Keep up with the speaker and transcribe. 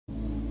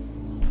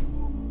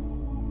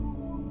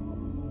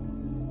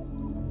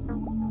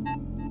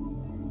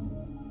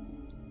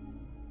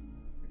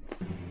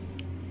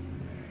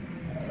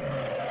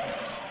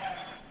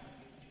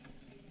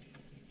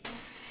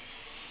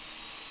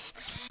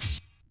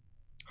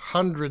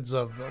hundreds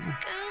of them.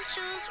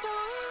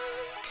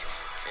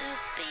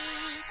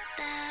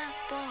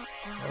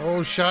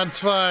 Oh, shots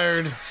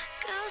fired.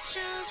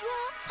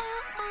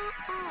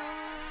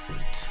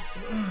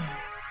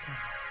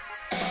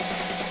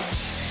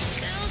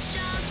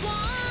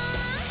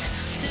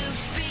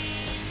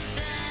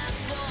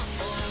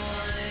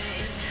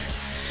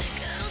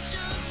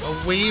 A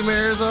Wii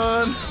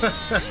marathon?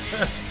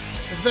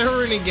 If there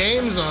were any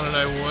games on it,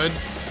 I would.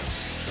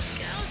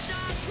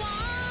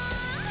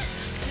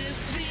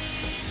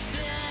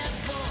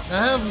 I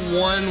have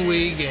one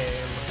Wii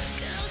game.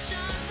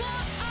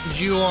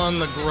 Ju-On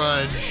the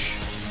Grudge.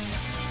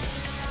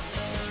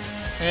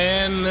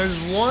 And there's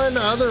one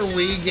other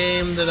Wii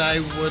game that I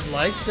would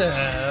like to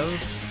have.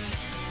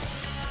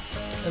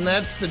 And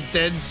that's the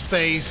Dead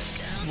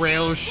Space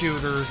rail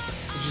shooter,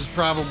 which is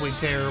probably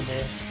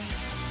terrible.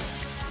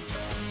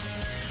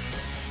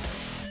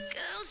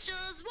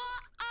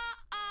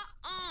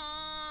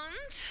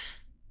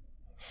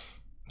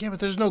 Yeah, but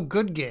there's no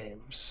good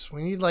games.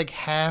 We need like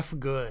half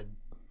good.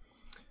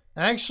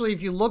 Actually,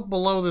 if you look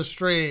below the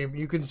stream,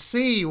 you can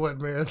see what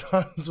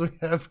marathons we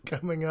have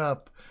coming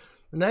up.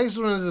 The next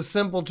one is a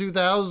Simple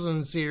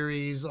 2000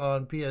 series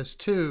on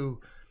PS2,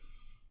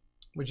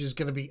 which is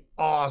going to be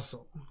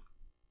awesome.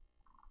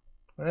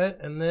 Right?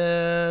 And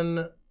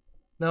then...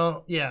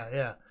 No,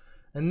 yeah.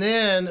 And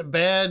then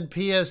Bad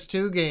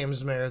PS2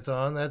 Games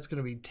Marathon. That's going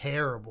to be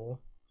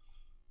terrible.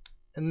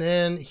 And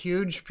then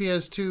huge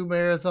PS2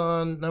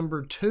 Marathon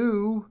number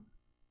 2.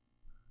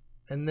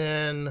 And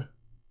then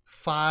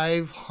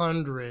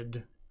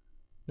 500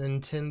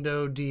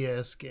 Nintendo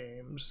DS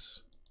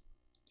games.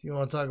 If you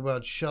want to talk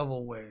about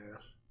shovelware.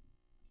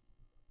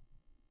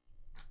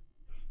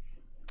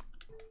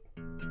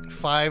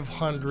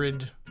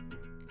 500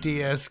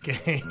 DS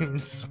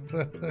games.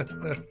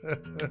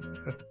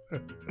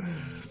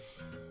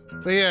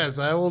 But yes,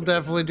 I will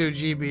definitely do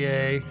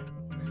GBA.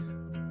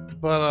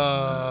 But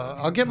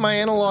I'll get my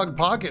analog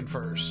pocket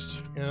first,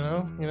 you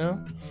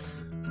know?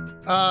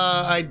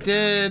 I've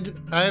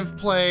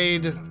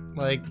played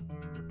like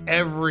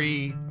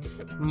every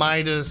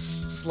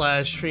Midas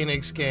 /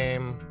 Phoenix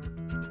game.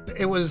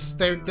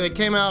 They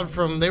came out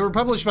from, they were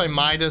published by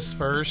Midas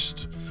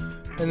first,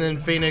 and then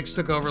Phoenix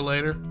took over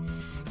later.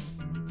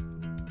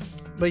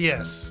 But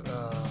yes,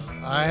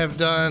 I have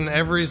done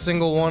every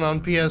single one on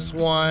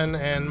PS1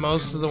 and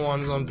most of the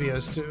ones on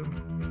PS2.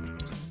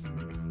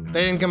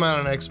 They didn't come out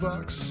on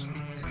Xbox.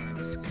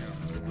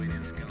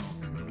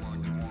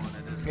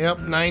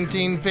 Yep,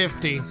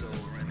 1950.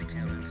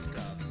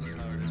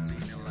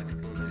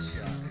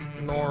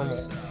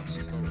 Normal.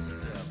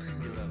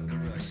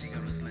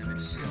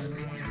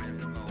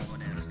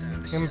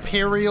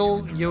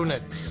 Imperial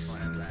units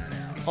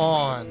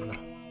on.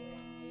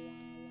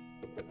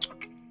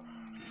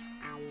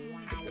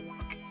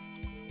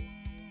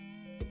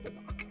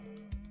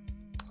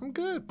 I'm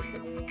good.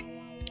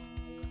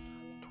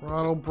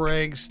 Throttle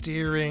brake,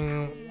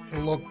 steering,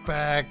 look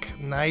back,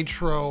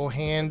 nitro,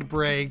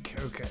 handbrake.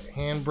 Okay,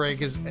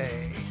 handbrake is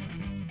A.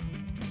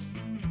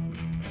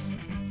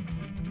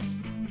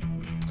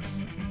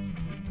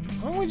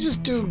 Why don't we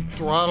just do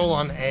throttle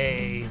on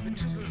A?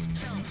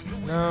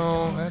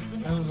 No, that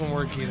doesn't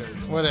work either.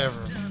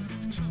 Whatever.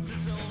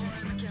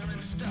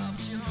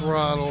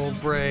 Throttle,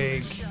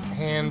 brake,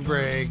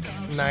 handbrake,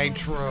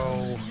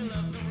 nitro,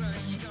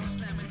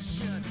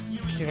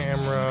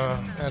 camera.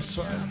 That's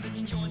fine.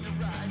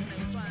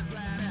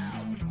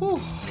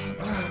 Whew.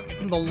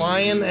 The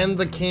Lion and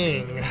the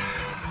King.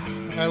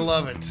 I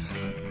love it.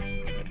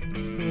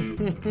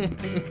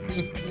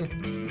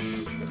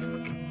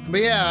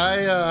 But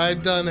yeah,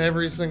 I've done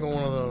every single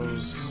one of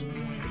those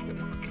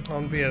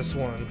on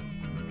PS1.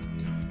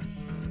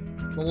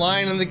 The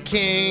Lion and the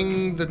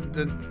King,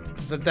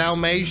 the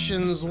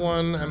Dalmatians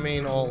one, I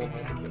mean all of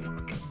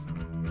them.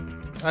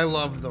 I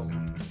love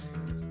them.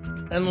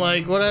 And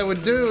like what I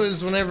would do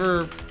is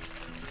whenever,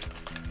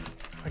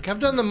 like I've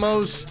done the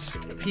most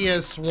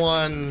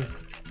PS1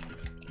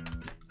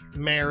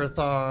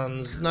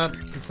 marathons, not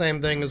the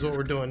same thing as what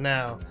we're doing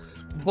now,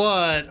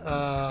 but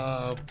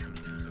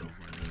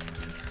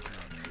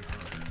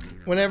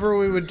whenever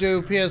we would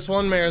do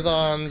PS1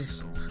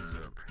 marathons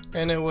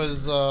and it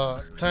was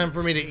time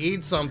for me to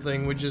eat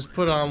something, we'd just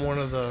put on one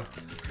of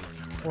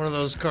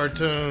those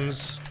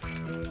cartoons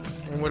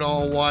and we'd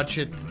all watch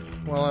it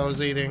while I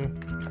was eating.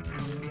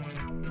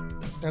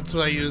 That's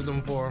what I used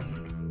them for.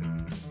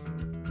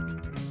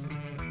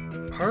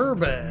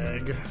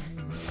 Purbag.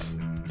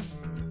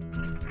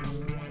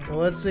 Well,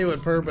 let's see what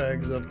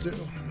Purbag's up to.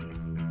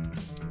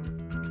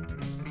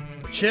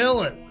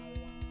 Chillin'.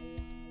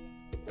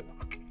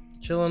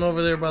 Chilling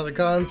over there by the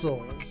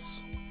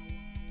consoles.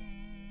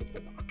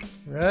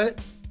 Right?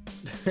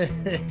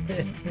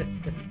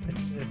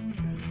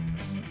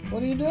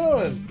 What are you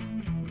doing?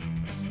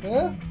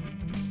 Huh?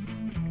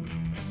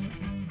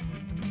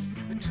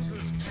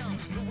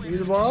 You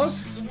the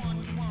boss?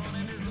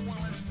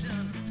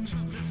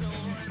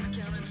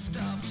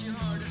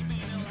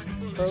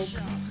 Poke.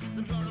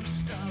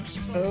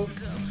 Poke.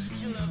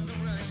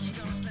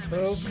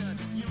 Poke.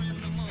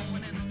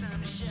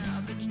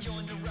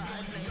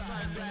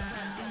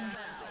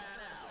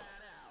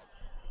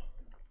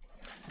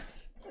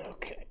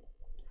 Okay.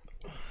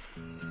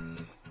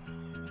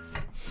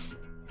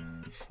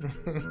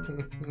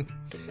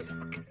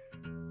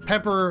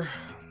 Pepper,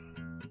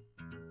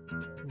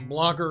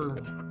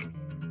 blocker,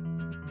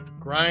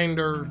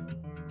 grinder,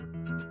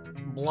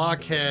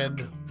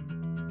 blockhead,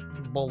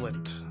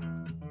 bullet.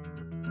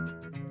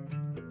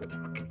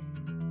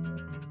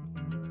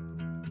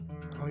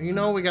 Oh, you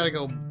know we gotta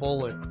go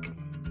bullet.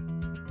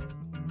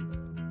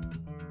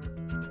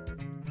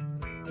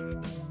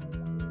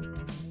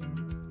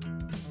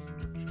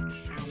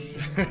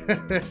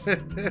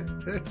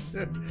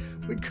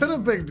 We could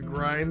have picked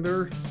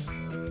grinder.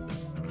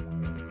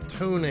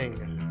 Tuning.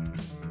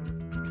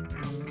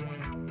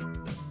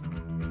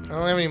 I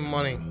don't have any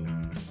money.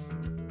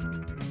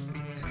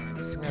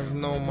 I have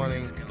no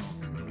money.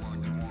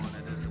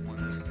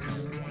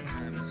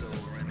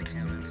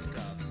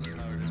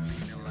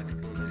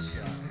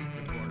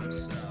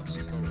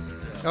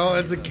 Oh,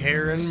 it's a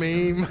Karen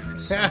meme.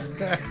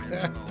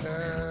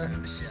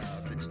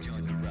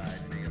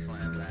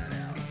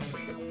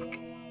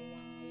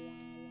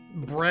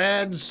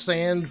 Brad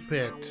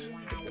Sandpit.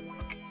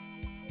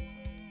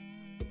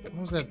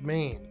 What does that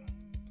mean?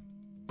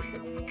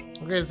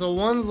 Okay, so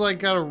one's like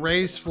got a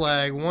race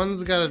flag,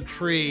 one's got a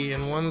tree,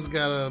 and one's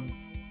got a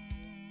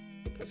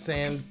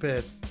sand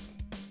pit.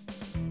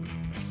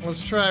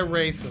 Let's try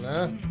racing,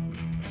 huh?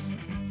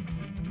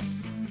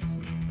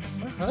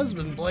 My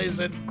husband plays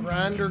that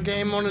grinder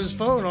game on his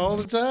phone all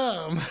the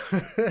time.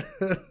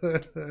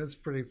 That's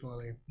pretty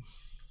funny.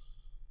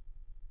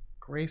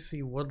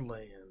 Gracie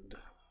Woodland.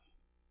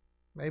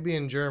 Maybe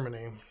in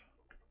Germany.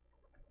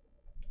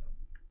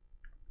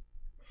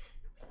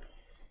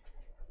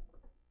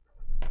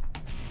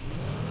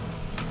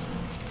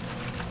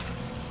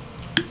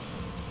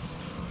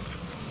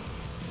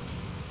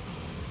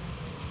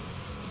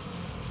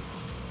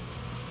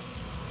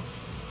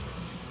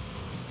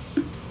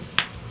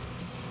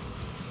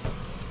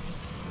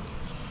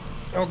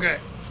 Okay.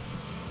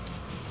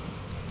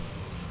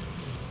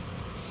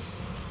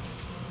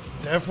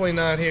 Definitely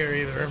not here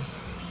either.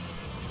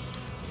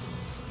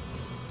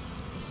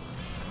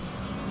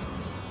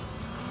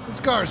 This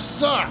car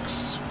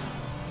sucks.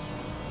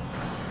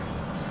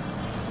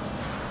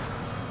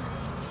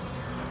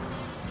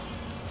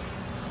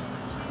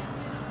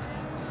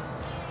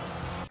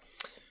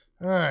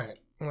 Alright,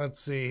 let's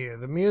see here.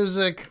 The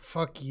music,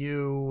 fuck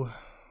you.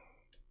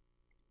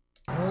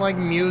 I don't like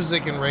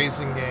music in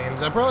racing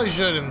games. I probably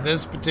should in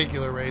this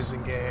particular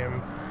racing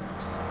game.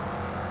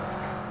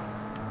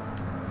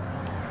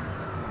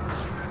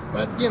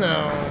 But, you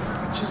know,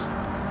 just...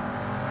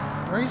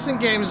 racing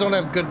games don't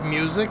have good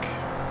music.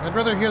 I'd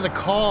rather hear the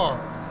car.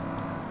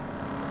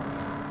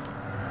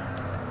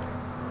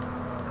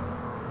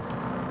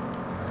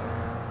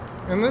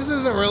 And this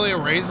isn't really a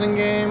racing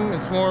game.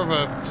 It's more of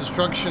a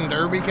destruction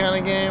derby kind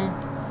of game.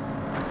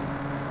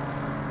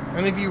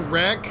 And if you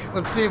wreck,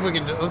 let's see if we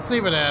can do, let's see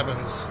if it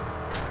happens.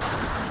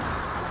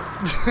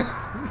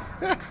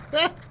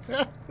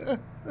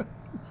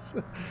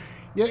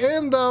 You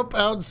end up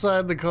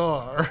outside the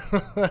car.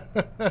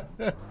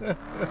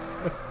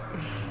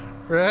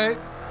 Right?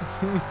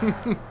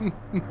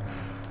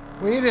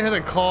 We need to hit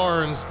a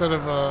car instead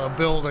of a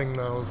building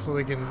though, so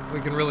we can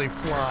really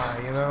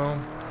fly, you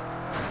know?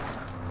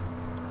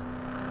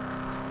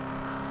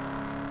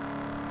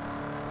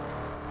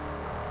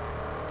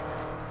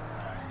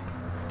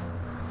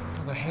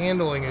 The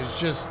handling is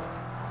just...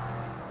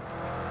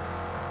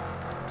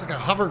 it's like a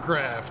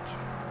hovercraft.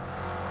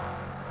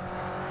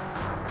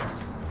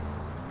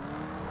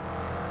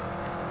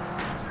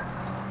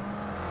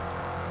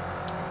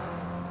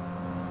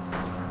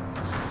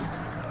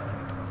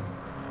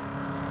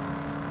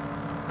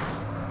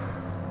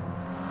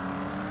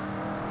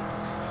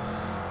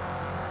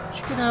 Did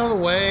you get out of the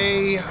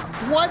way?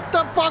 What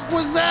the fuck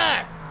was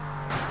that?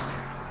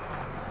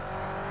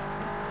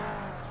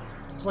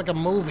 It's like a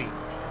movie.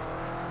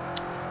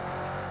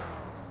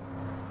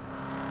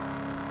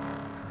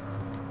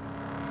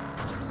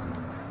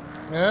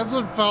 Yeah, that's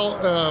what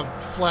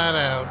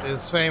FlatOut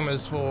is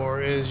famous for,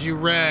 is you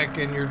wreck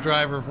and your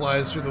driver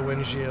flies through the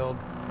windshield.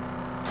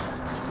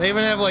 They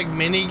even have like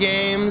mini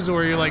games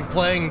where you're like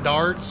playing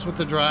darts with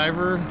the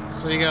driver.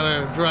 So you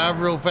gotta drive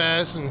real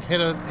fast and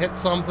hit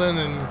something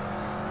and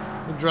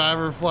the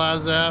driver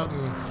flies out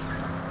and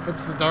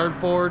hits the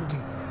dartboard.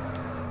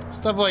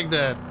 Stuff like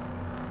that.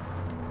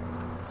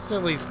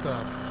 Silly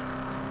stuff.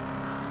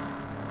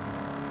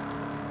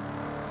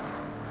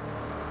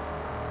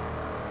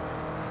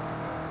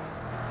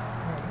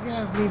 You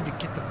guys need to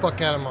get the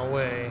fuck out of my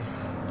way.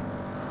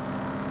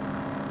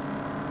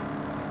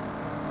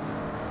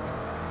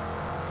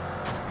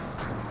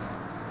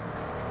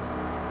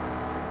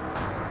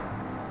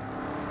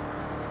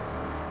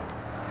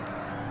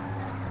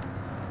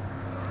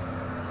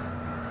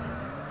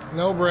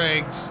 No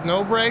brakes.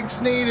 No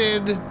brakes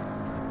needed.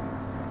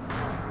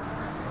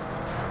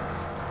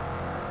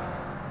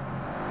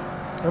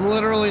 I'm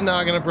literally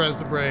not gonna press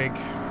the brake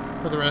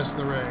for the rest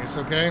of the race,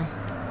 okay?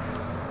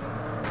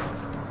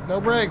 No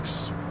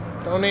brakes.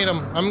 Don't need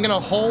them. I'm gonna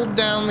hold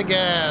down the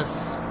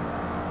gas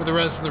for the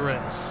rest of the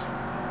race.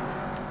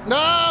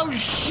 No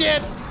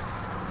shit!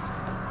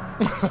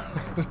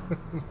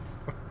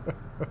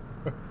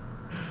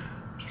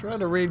 Just trying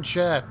to read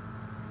chat.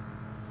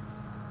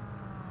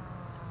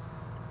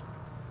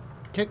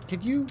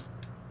 Could you?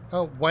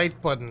 Oh,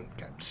 white button.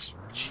 God,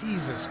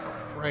 Jesus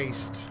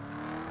Christ.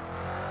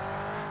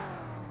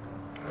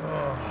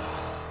 Oh.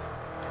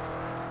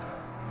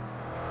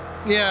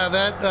 Yeah,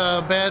 that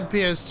bad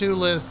PS2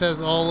 list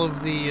has all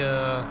of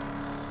the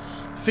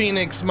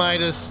Phoenix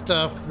Midas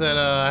stuff that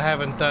I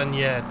haven't done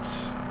yet.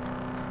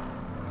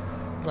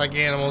 Like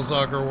Animal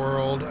Soccer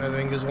World, I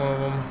think, is one of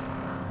them.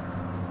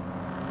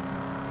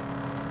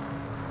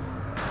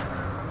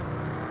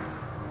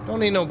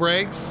 Don't need no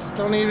brakes.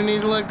 Don't even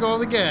need to let go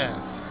of the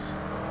gas.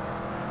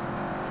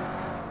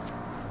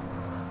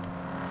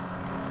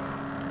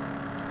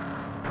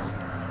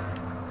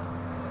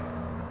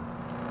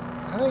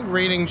 I think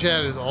reading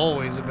chat is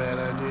always a bad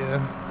idea.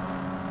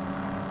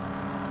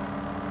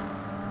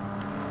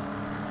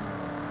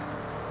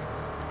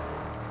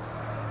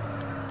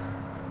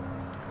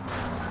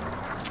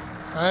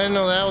 I didn't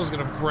know that was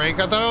gonna break.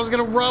 I thought I was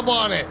gonna rub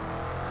on it.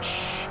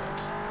 Shit.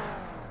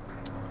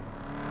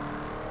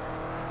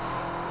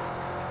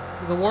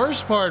 The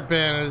worst part,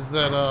 Ben, is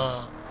that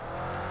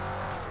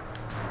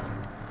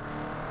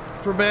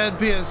for Bad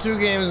PS2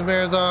 Games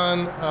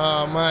Marathon,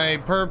 my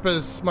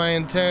purpose, my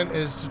intent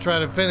is to try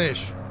to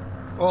finish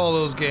all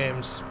those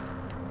games.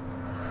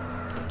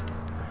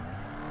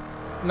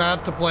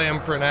 Not to play them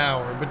for an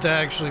hour, but to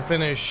actually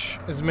finish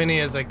as many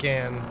as I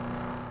can.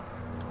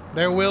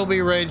 There will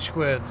be rage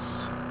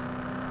quits.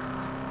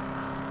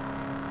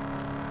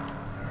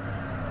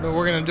 But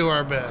we're gonna do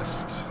our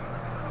best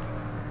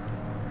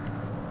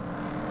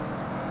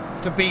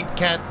to beat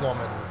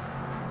Catwoman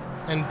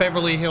and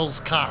Beverly Hills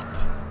Cop.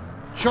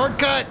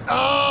 Shortcut!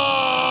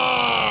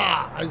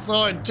 Ah! I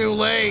saw it too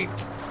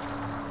late.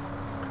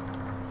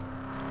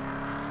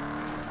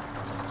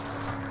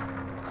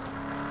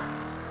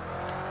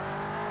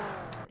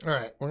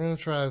 Alright, we're gonna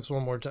try this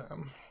one more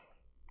time.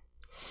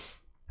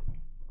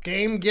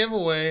 Game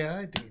giveaway.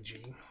 Hi,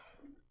 DG.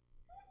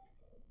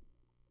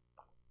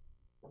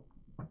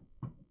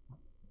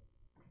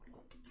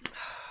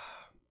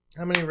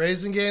 How many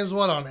racing games?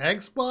 What, on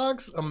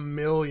Xbox? 1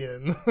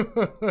 million.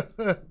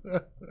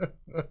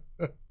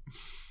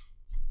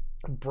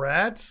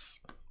 Bratz?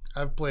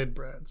 I've played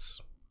Bratz.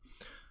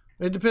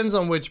 It depends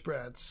on which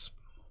Bratz.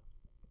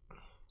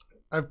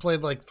 I've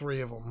played like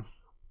 3 of them.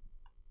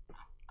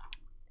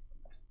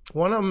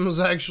 One of them was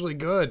actually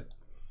good.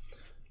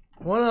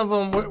 One of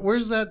them,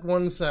 where's that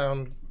one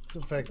sound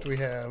effect we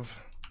have?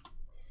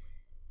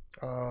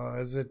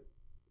 Is it,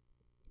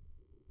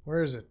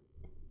 where is it?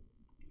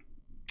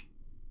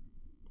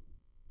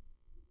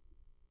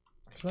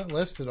 It's not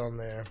listed on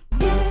there.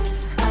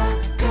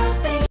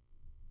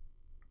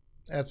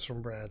 That's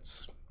from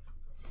Bratz.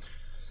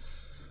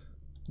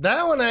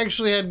 That one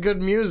actually had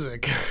good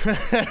music.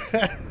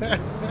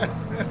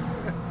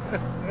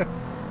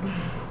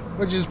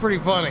 Which is pretty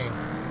funny.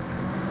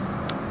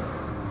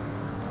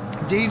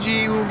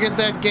 DG will get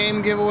that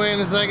game giveaway in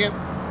a second.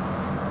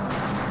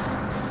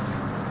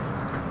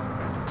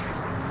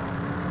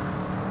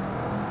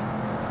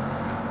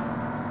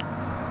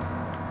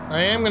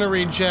 I am going to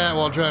read chat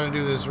while trying to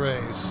do this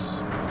race.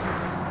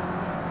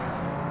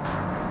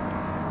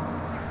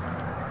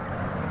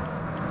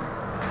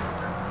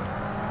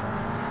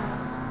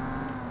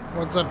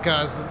 What's up,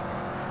 Constant?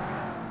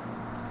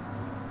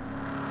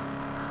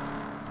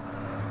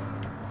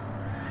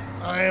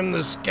 I am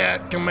the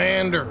Scat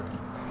Commander.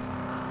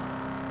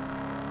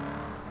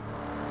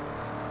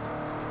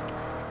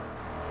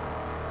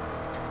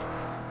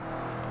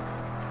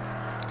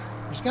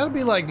 There's got to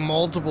be like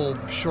multiple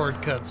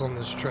shortcuts on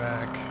this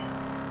track.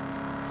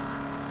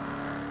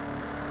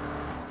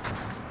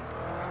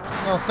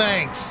 Oh,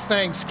 thanks.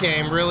 Thanks,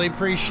 game. Really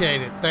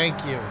appreciate it.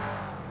 Thank you.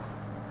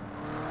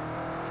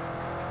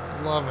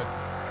 Love it.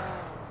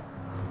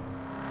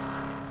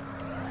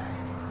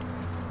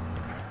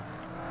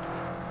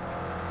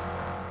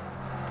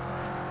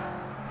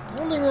 I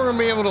don't think we're going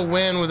to be able to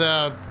win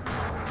without,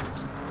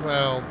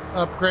 well,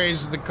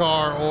 upgrades to the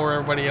car or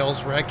everybody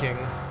else wrecking.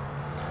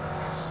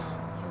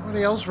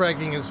 Everybody else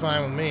wrecking is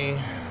fine with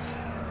me.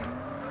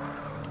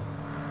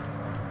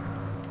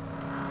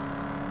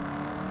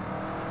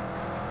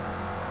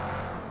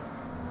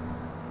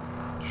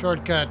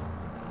 Shortcut.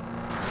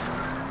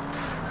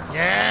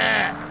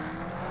 Yeah!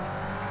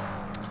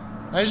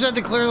 I just have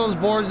to clear those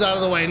boards out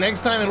of the way.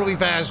 Next time it'll be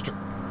faster.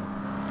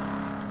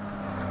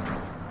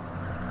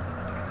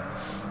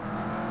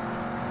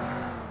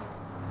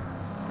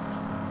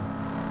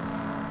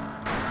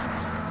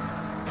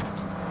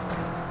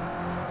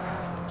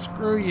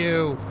 Screw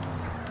you.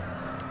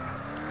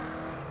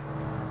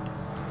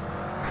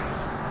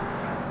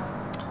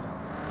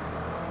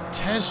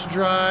 Test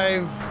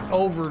drive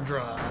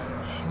overdrive.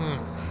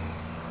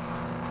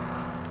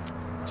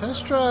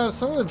 Test drive,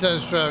 some of the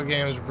test drive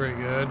games are pretty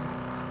good.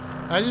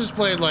 I just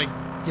played like,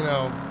 you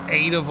know,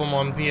 8 of them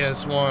on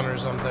PS1 or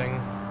something.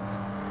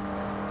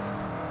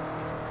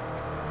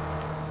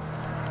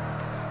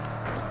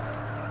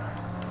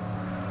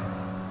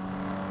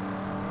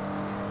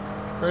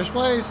 First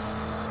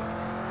place.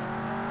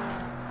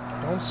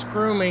 Don't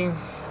screw me.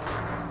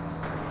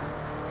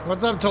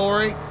 What's up,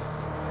 Tori?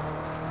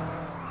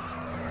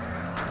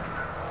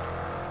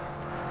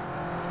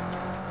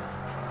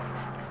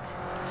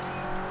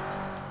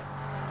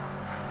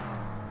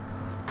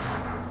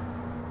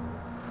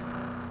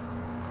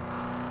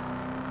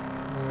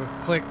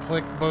 Click,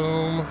 click,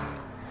 boom.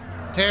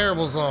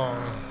 Terrible song.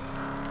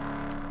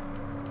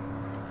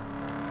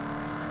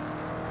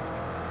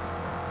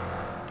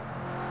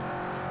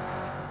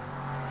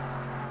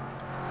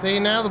 See,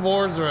 now the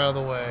boards are out of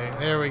the way.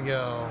 There we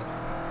go.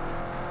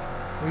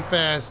 We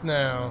fast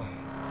now.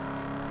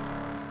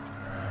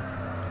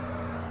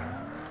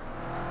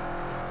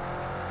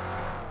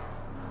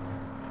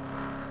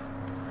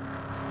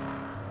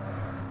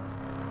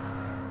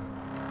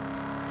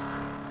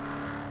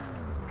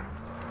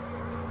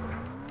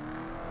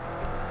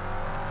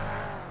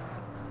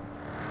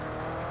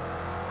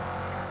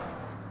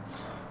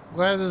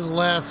 Glad this is the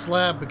last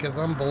lap because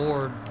I'm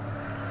bored.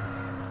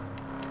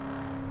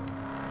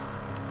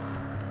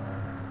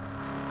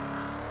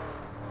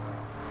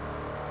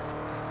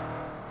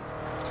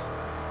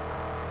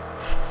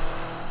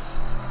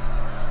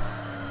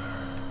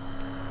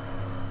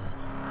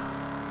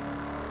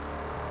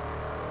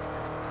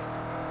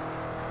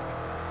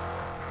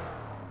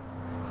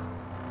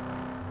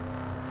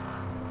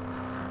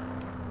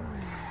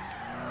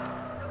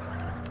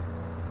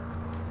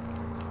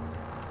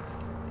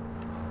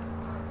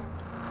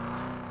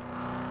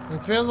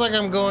 It feels like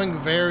I'm going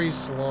very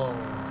slow.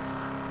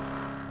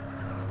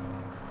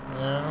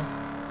 Yeah.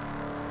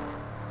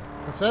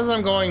 It says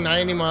I'm going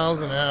 90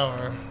 miles an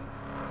hour.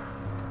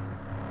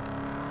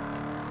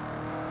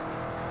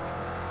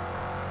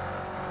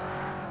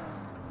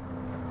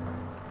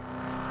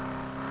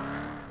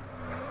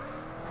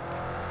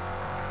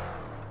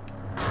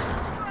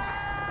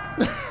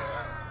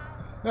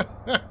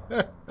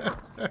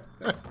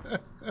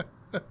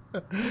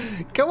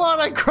 Come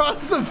on, I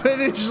crossed the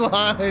finish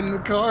line. The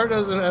car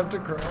doesn't have to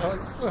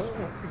cross. Oh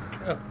my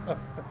god.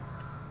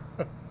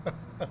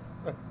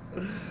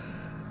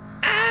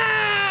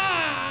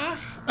 Ah!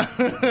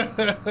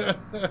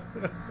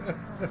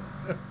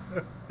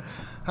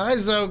 Hi,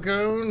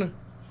 Zokun.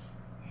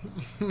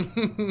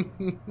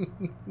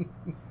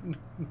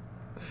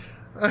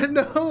 I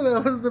know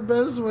that was the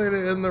best way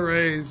to end the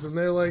race, and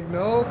they're like,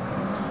 nope,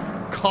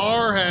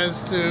 car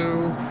has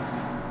to.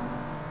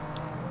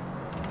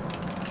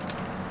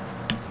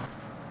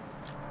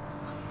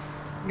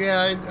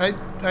 Yeah,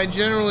 I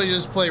generally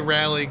just play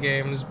rally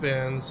games,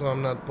 Ben, so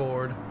I'm not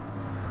bored.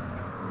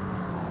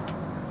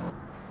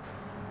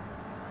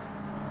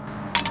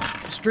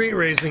 Street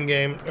racing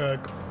games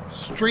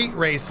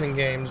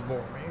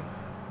bore me.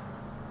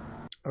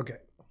 Okay.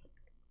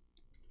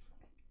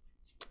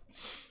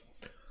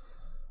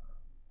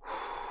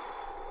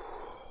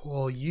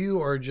 Well,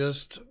 you are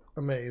just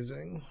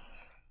amazing.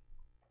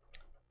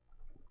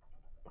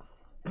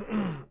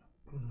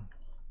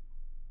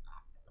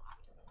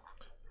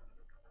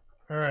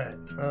 All right,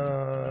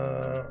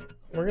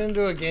 we're gonna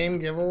do a game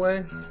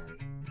giveaway.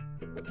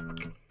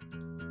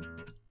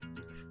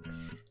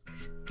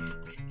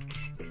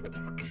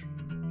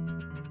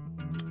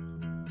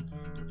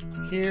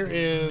 Here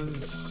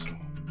is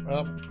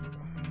a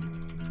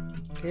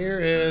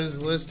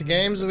list of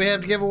games that we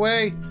have to give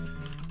away.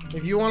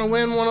 If you want to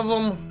win one of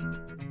them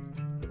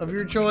of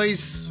your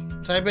choice,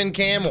 type in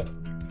camel.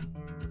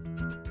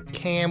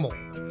 Camel,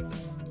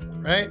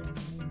 right?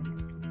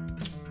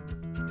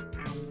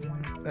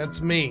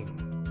 That's me.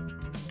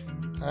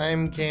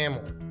 I'm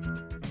Camel.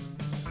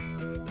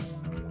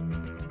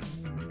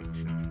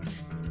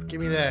 Give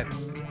me that.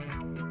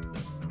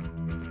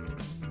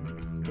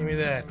 Give me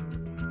that.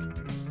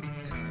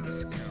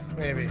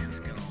 Maybe.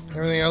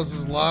 Everything else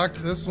is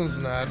locked. This one's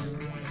not.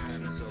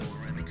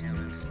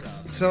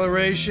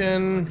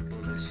 Acceleration.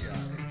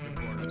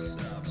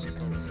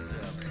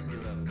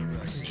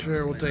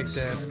 Sure, we'll take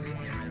that.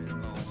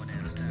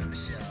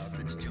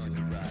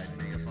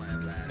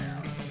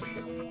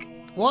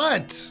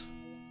 What?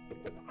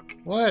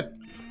 What?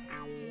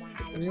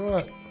 What do you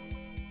want?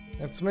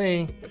 That's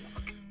me.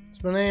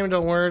 It's my name,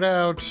 don't wear it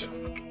out.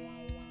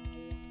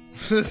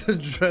 Just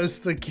address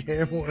the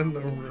camel in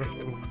the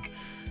room.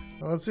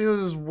 Let's see what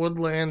this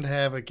Woodland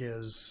Havoc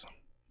is.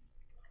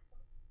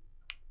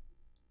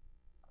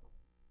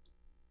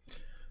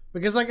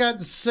 Because I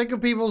got sick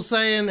of people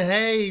saying,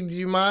 hey, do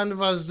you mind if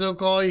I still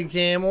call you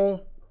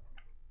Camel?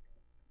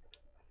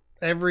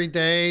 Every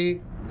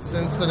day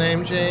since the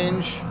name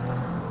change.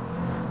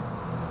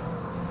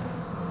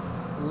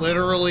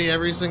 Literally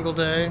every single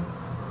day.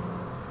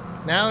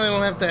 Now they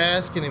don't have to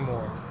ask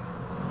anymore.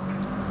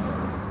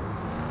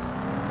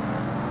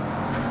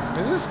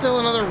 Is this still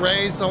another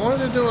race? I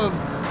wanted to do a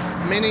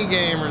mini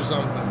game or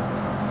something.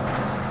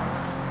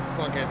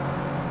 Fuck it.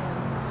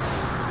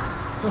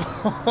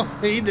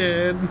 He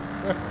did.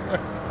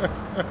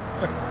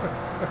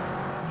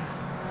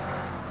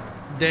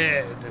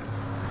 dead.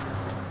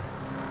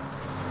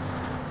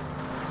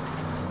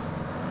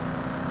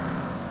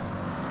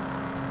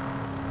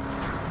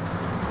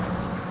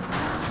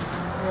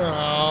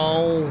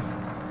 Oh.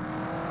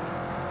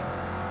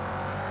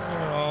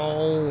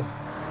 Oh.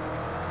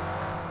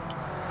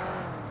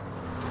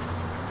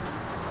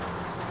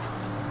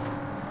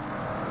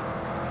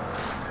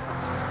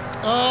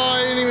 Oh,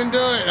 I didn't even do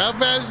it. How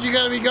fast you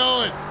gotta be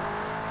going?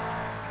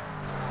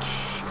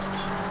 Shit.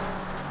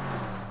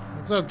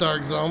 What's up,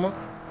 Dark Zoma?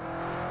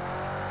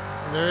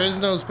 There is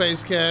no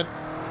Space Cat.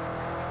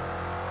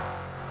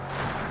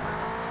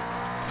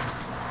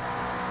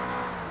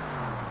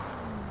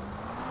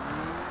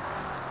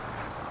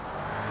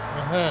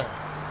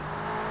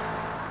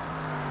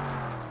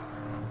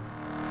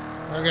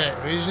 Okay,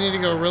 we just need to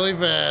go really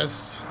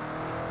fast.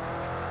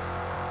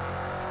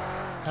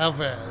 How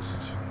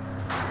fast?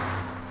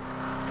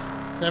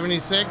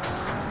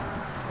 76?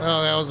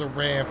 Oh, that was a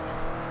ramp.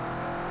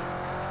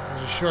 It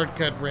was a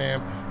shortcut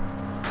ramp.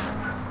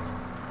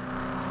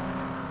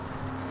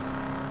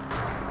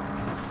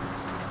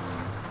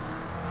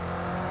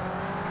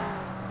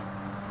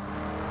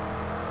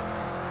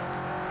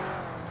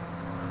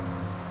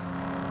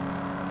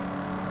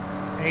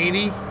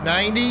 $80?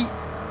 $90?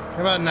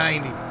 How about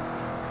 90?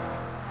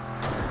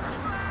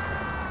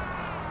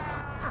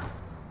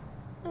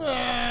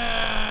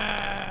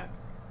 Ah.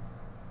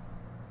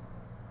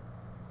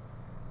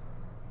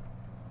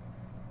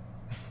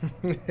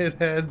 It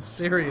had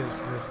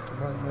seriousness to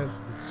my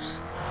message.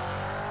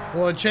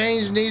 Well, a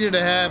change needed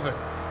to happen.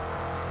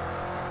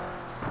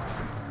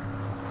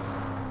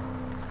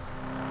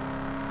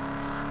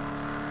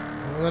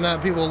 Whether or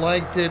not people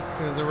liked it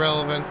is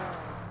irrelevant.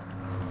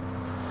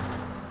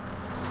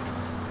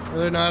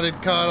 Whether or not it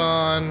caught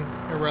on,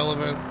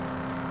 irrelevant.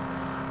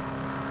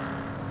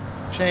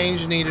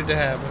 Change needed to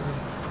happen.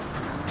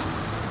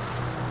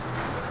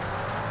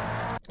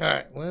 All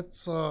right,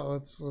 let's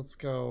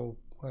go.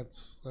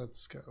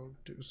 Let's go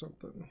do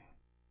something.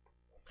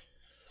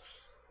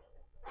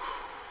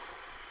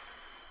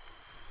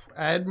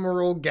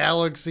 Admiral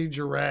Galaxy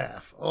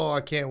Giraffe. Oh,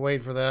 I can't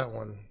wait for that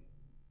one.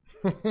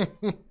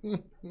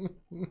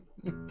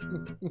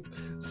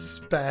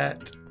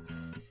 Spat.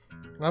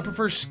 I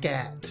prefer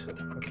scat,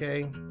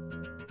 okay?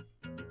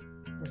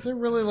 Is there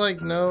really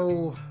like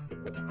no...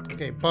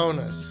 Okay,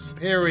 bonus.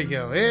 Here we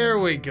go, here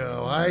we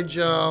go. High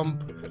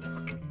jump.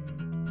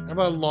 How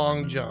about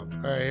long jump?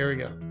 Alright, here we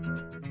go.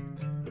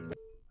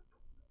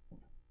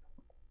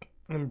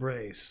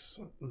 Embrace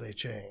the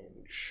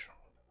change.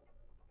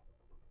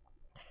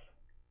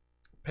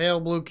 Pale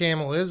blue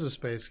camel is a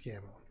space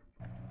camel.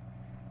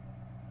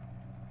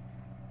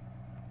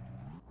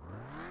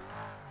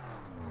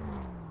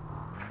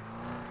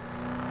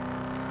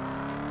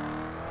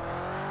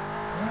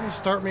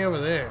 Start me over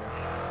there.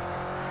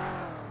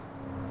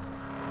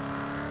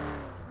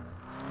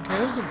 Okay,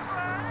 there's the...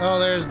 Oh,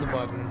 there's the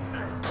button.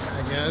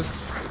 I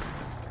guess.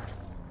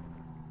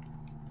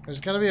 There's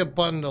gotta be a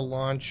button to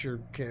launch your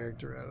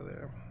character out of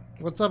there.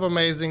 What's up,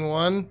 amazing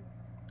one?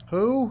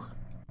 Who?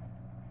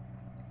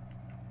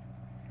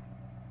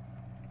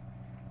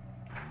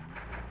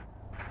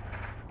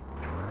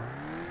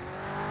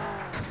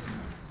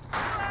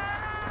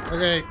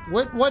 Okay,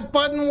 what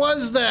button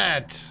was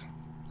that?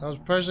 I was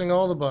pressing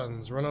all the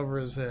buttons. Run over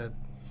his head.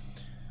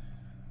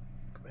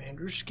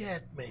 Commander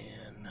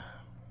Scatman.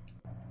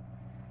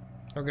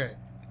 Okay.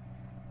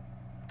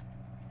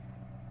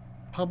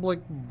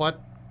 Public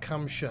butt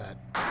cum shot.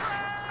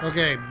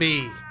 Okay,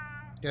 B.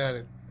 Got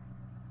it.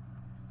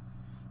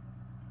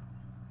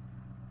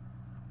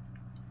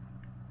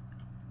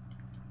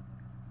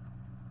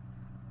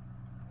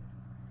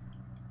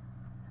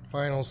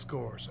 Final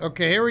scores.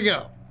 Okay, here we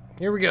go.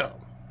 Here we go.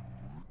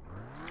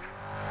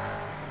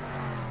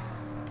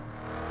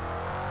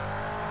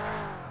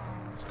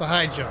 It's the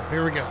high jump.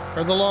 Here we go.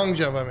 Or the long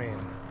jump, I mean.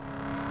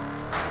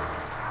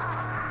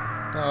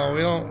 Oh,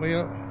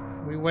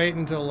 we wait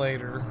until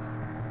later.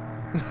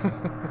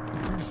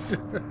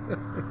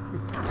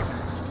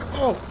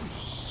 Oh,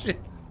 shit.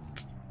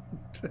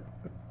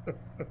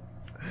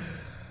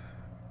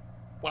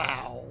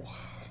 Wow.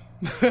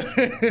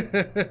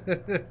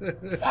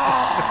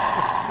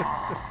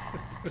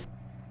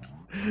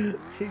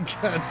 He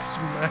got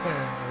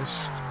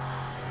smashed.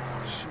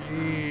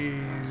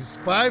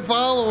 Jeez. Bye,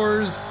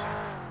 followers.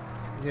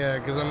 Yeah,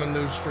 because I'm a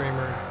new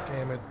streamer.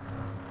 Damn it.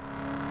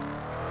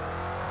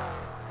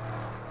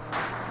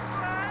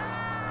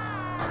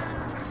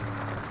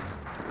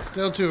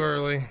 Still too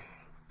early.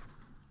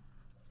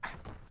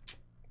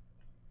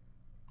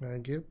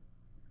 Thank you.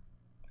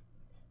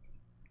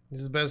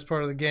 This is the best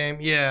part of the game.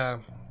 Yeah.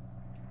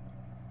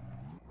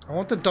 I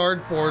want the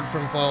dartboard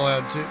from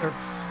Fallout 2. Or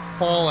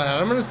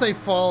Fallout. I'm going to say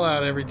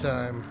Fallout every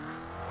time.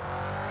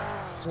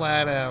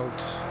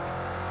 FlatOut.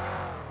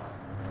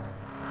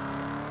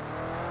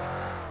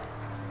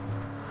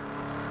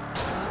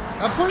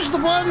 I pushed the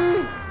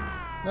button.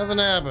 Nothing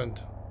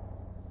happened.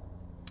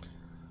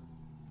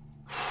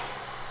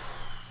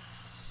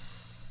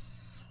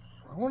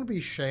 I want to be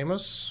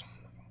Seamus.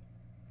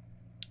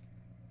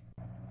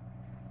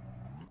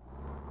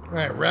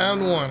 Alright,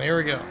 round one. Here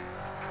we go.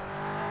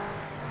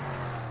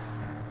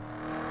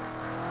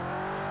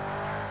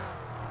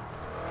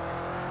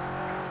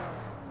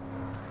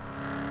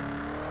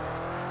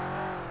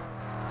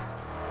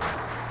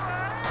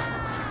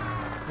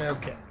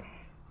 Okay.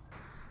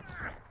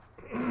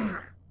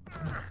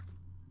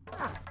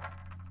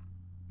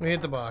 We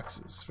hit the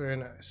boxes. Very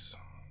nice.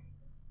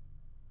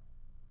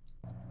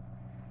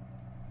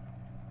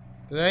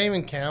 Did that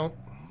even count?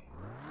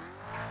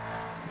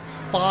 It's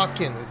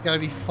fucking. It's gotta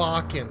be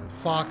fucking.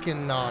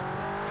 Fucking not.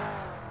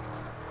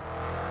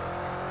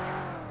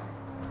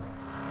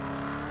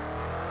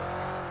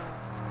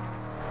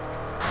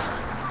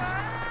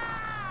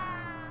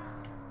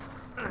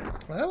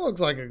 That looks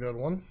like a good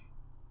one.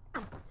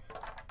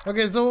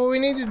 Okay, so what we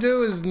need to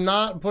do is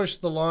not push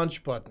the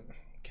launch button.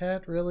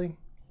 Cat, really?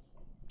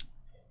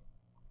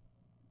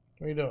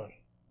 What are you doing?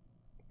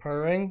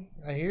 Purring?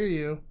 I hear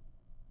you.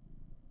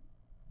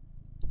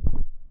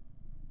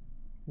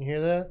 You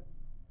hear that?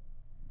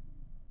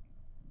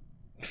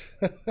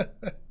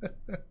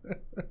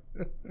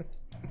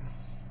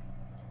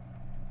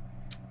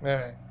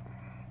 Alright.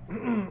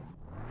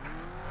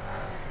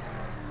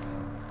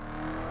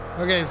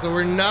 Okay, so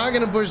we're not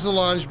gonna push the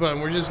launch button.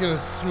 We're just gonna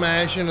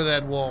smash into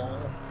that wall.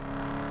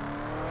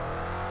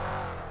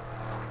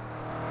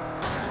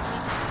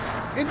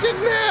 It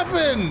didn't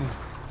happen!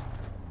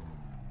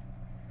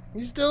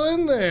 He's still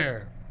in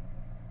there.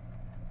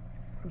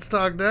 Let's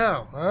talk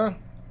now, huh?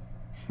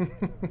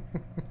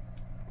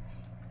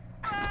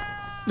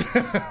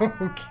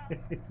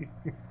 Okay.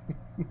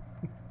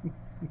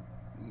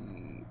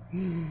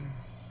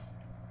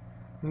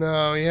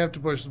 No, you have to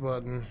push the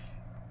button.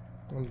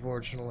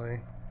 Unfortunately.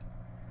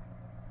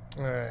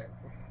 Alright.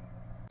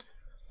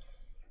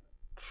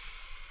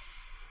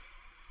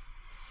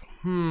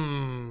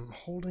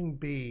 Holding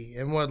B.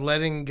 And what,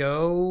 letting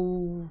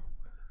go?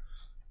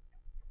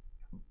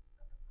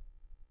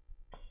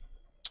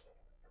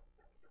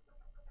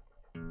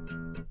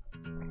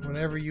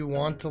 Whenever you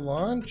want to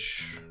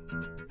launch?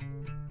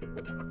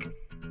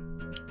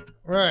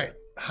 Right.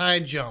 High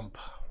jump.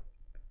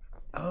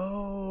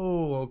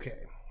 Oh,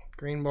 okay.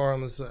 Green bar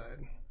on the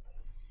side.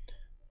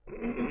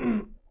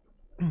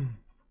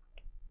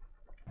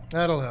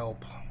 That'll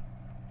help.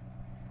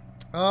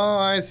 Oh,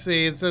 I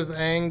see. It says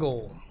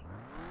angle.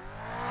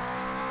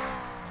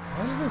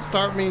 Why doesn't it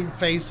start me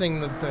facing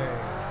the thing?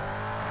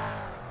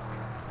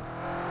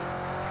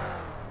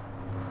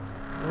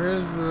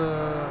 Where's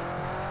the...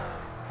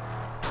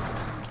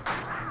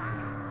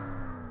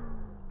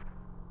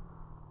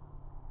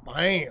 Bam!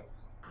 Hey,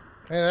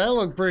 that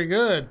looked pretty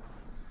good.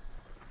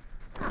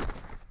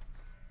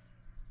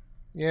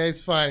 Yeah,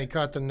 he's fine. He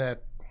caught the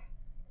net.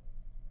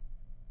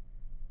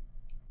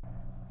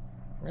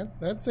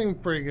 That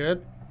seemed pretty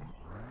good.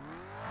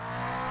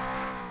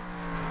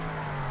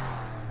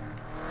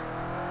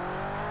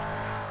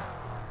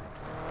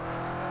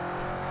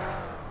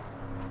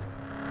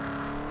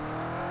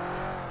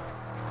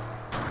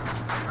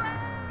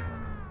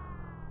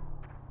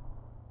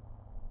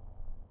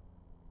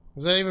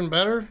 Is that even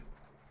better?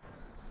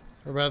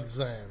 Or about the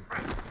same?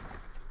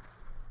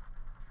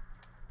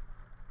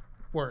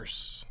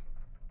 Worse.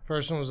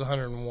 First one was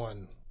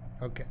 101.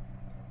 Okay.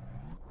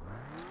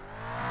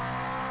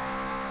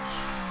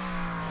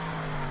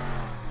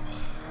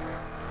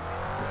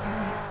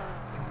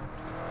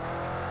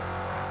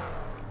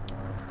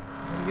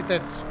 Let me get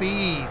that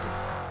speed.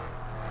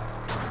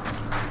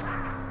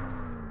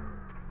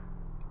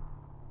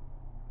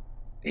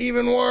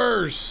 Even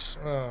worse.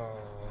 Oh.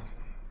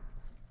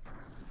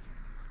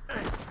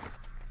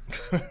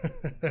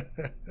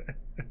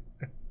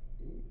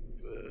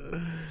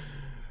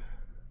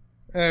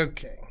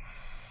 Okay.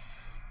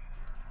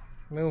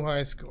 No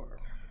high score.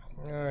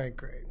 Alright,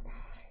 great.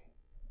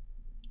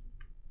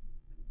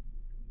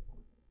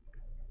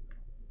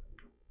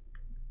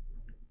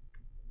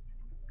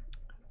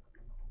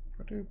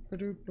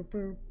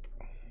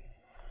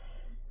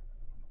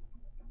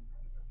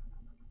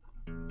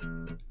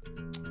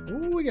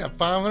 Ooh, we got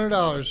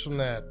 $500 from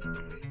that.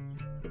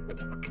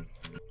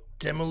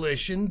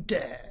 Demolition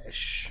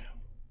Dash.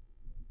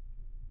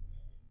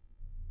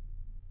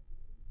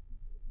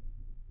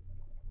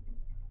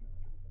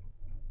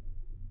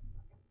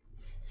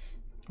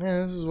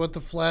 Yeah, this is what the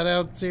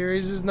FlatOut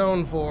series is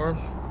known for.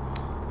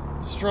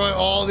 Destroy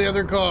all the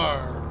other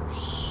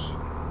cars.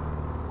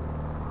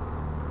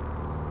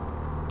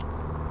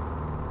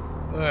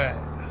 Alright.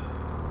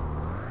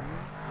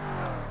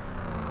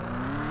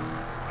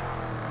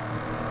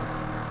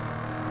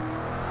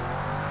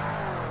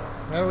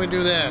 How do we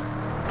do that?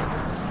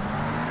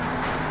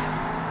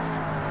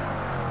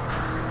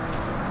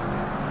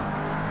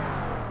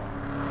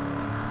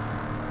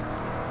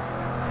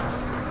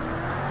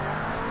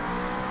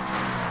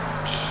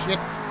 Shit.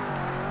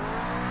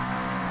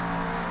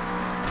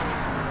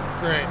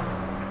 Great.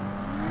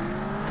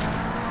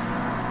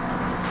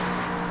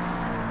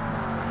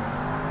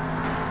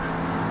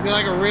 Be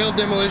like a real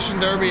demolition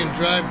derby and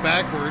drive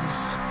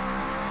backwards.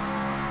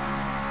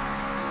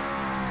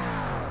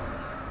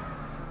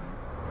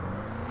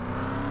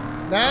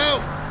 No!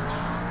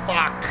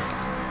 Fuck.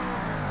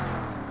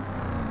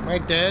 Am I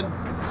dead?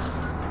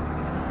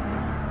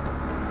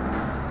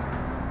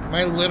 Am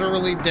I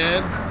literally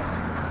dead?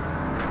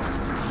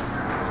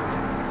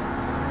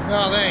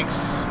 Oh,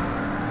 thanks.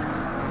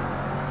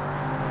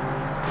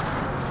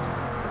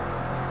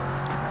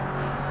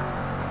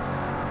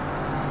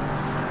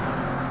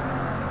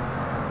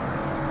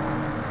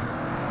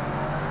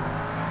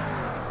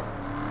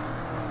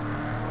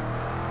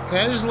 Can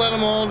I just let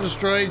them all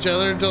destroy each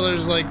other until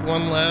there's like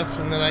one left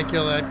and then I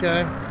kill that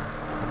guy?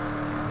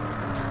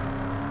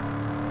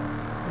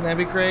 Wouldn't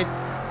that be great?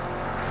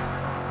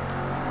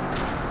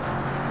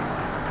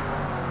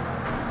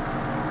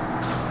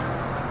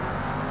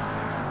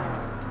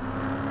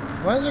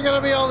 Why is there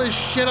gonna be all this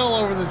shit all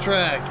over the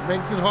track? It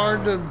makes it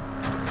hard to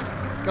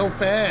go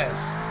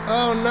fast.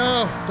 Oh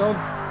no, don't.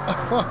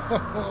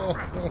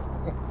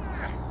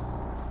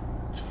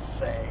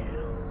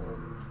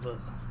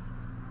 Failed.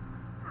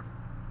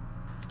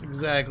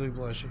 Exactly,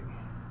 Blushy.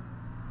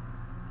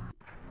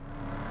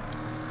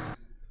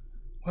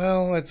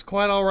 Well, it's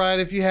quite alright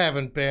if you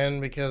haven't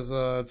been, because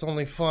it's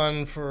only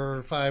fun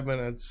for 5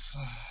 minutes.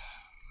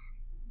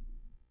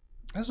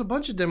 There's a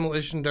bunch of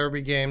Demolition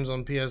Derby games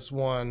on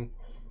PS1. I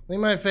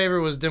think my favorite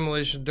was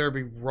Demolition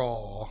Derby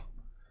Raw.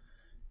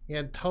 You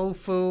had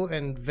Tofu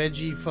and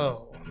Veggie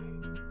Pho.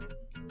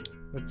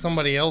 That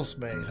somebody else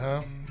made,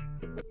 huh?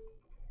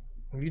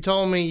 If you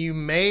told me you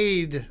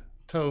made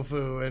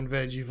Tofu and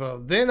Veggie Pho,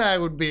 then I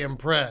would be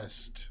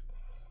impressed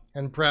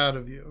and proud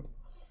of you.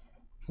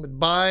 But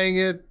buying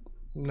it,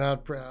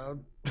 not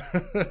proud.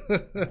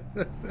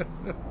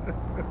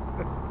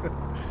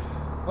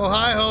 Oh,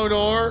 hi,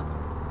 Hodor.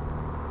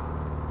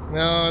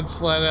 No, it's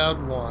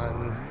FlatOut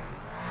 1.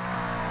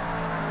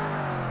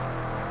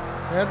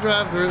 Can I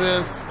drive through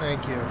this?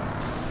 Thank you.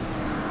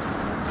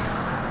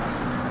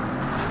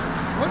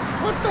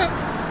 What the?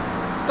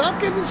 Stop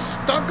getting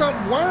stuck on.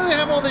 Why do they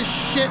have all this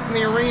shit in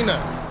the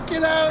arena?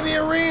 Get out of the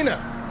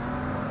arena!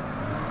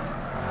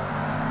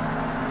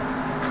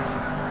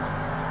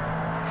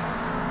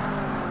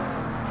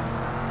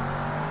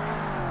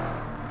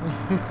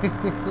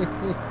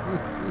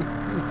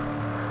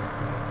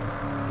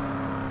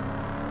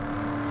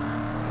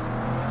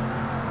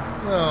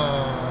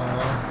 Oh.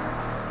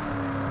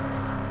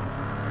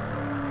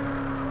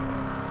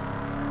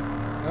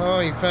 Oh,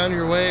 you found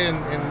your way in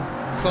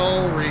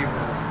Soul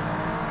Reaver.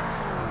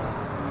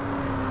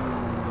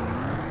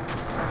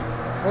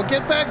 Well,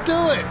 get back to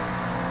it!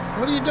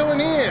 What are you doing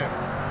here?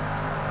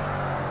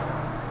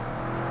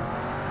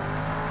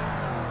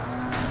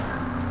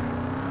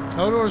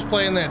 Hodor's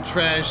playing that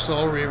trash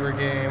Soul Reaver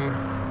game.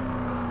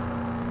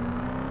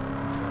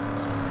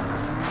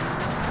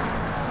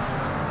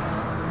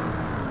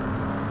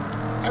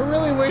 I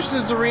really wish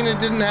this arena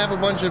didn't have a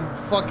bunch of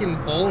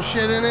fucking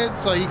bullshit in it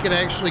so you could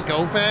actually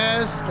go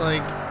fast.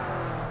 Like,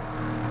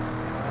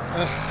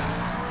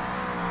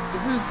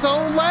 this is so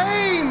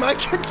lame! I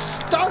get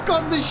stuck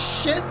on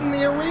this shit in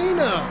the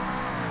arena!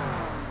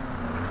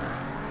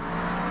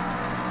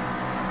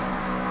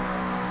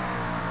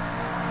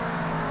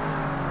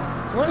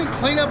 Somebody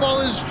clean up all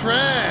this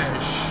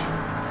trash!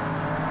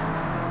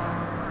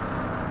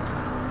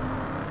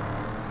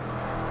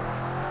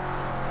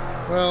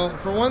 Well,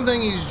 for one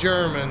thing, he's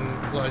German,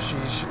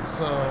 Blushy,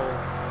 so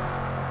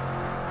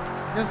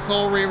I guess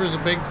Soul Reaver's a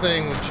big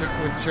thing with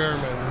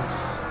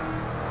Germans.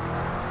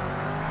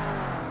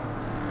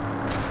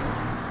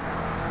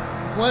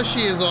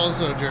 Blushy is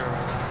also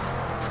German.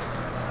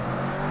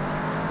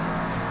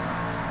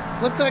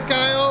 Flip that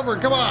guy over,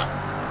 come on!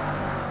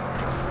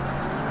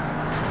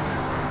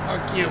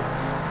 Fuck you.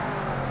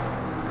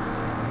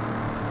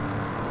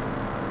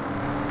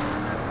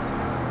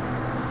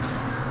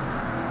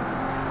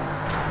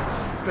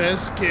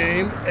 Best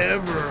game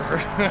ever.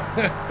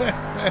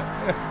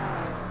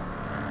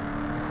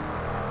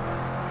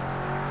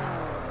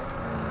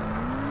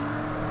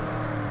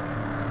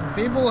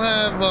 People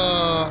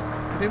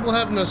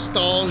have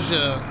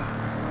nostalgia.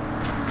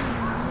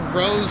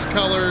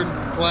 Rose-colored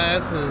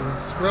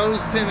glasses,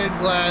 rose-tinted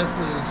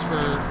glasses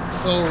for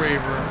Soul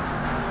Reaver.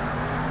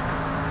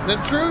 The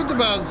truth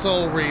about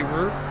Soul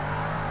Reaver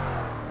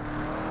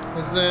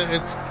is that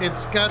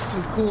it's got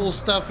some cool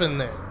stuff in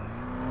there.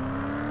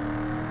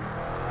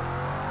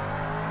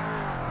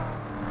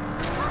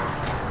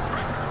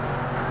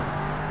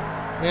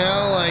 You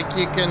know, like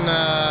you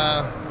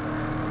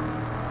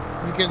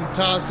can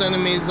toss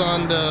enemies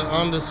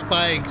onto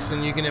spikes,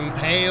 and you can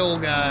impale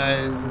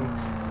guys. And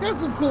it's got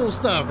some cool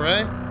stuff,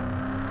 right?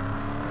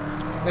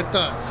 It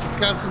does. It's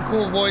got some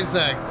cool voice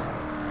acting.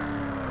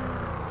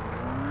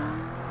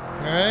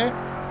 All right.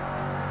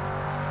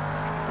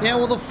 Yeah.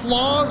 Well, the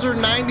flaws are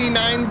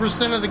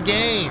 99% of the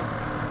game.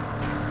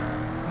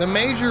 The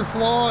major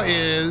flaw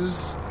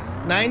is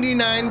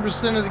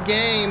 99% of the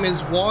game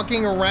is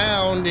walking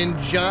around in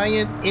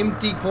giant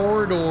empty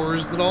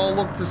corridors that all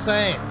look the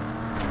same.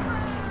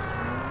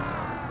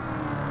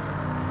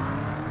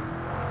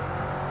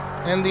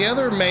 And the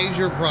other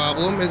major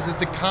problem is that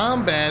the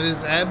combat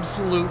is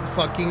absolute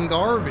fucking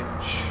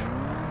garbage.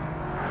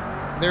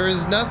 There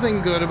is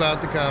nothing good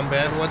about the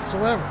combat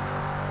whatsoever.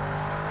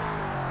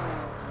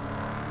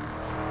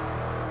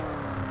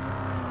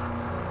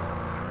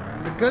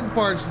 The good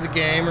parts of the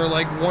game are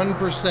like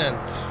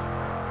 1%.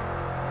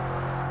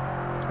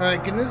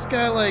 Alright, can this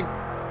guy like...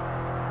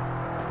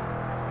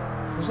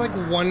 There's like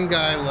one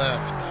guy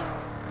left.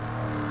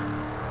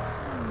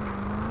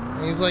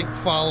 And he's like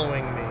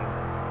following me.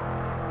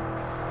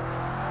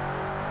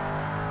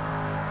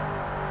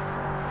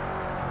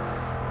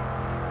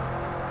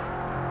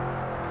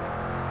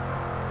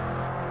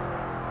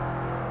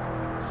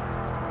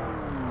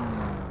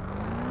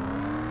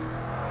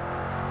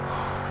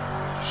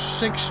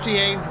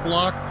 $68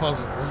 block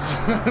puzzles.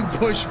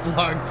 Push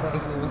block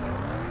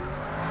puzzles.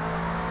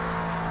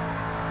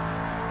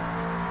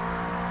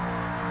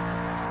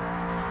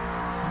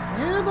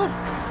 Where the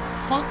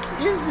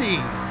fuck is he?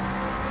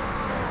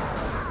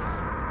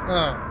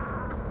 Oh.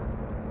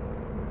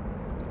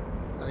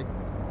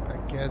 I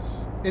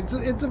guess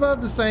it's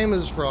about the same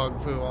as Frog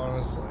Foo,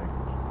 honestly.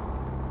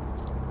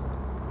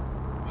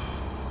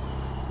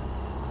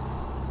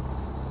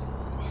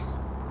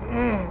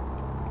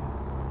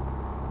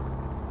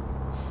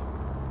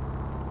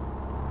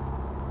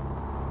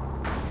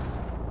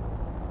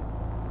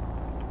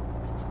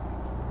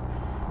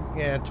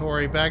 Yeah,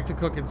 Tori, back to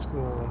cooking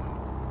school.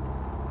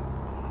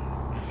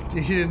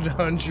 You didn't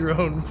hunt your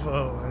own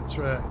foe, that's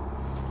right.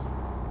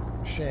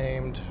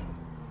 Shamed.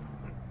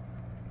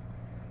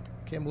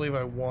 Can't believe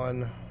I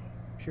won.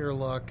 Pure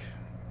luck.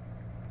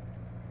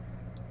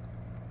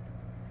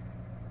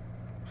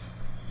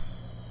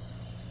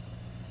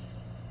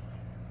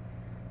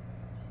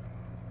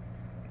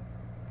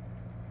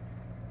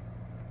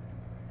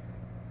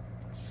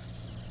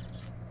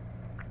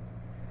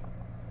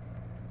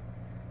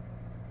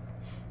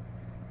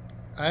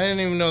 I didn't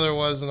even know there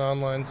was an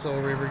online Soul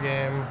Reaver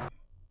game.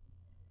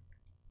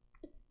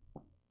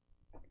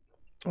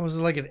 Was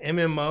it like an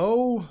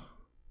MMO? What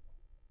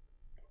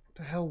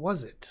the hell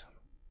was it?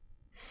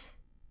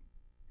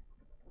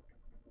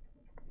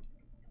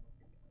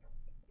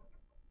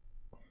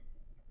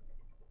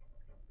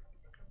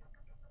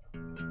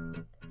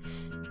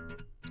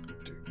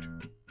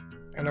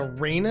 An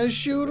arena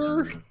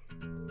shooter?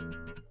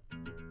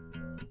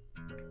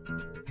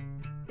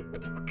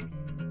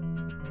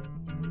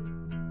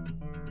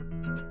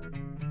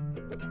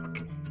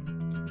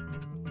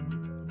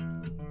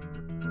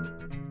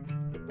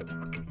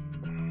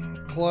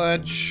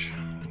 Clutch,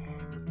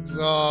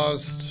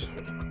 exhaust,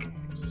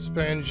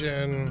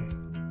 suspension,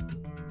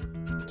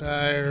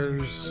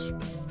 tires,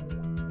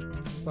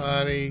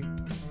 body.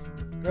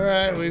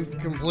 Alright, we've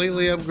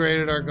completely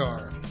upgraded our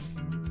car.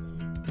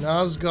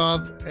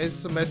 Nosgoth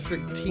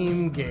asymmetric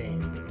team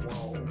game.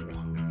 Whoa.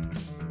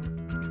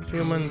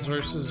 Humans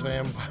versus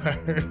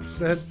vampires.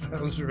 That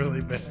sounds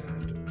really bad.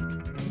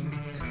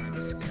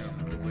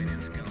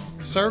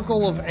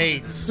 Circle of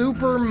 8.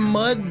 Super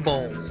Mud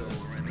Bowl.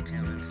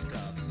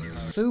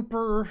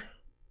 Super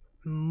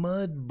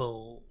Mud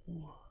Bowl.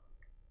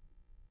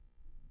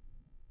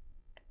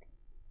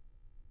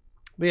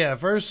 But yeah,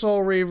 first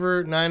Soul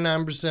Reaver,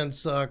 99%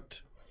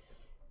 sucked.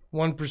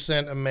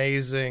 1%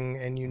 amazing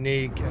and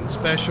unique and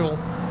special.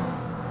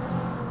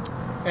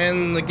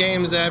 And the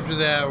games after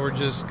that were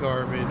just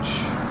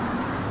garbage.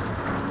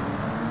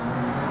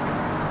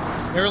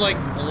 They were like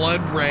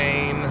Blood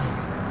Rain.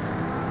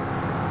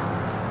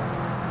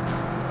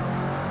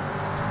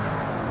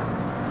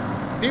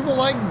 People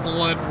like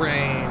Blood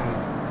Rain.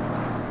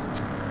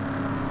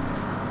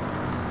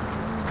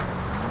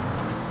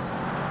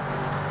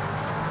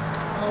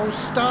 Oh,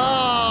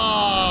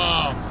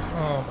 stop!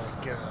 Oh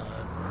my god.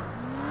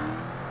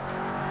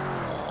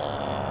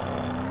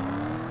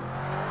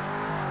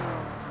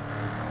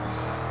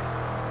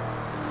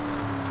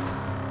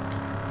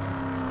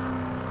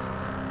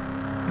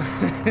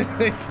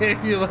 They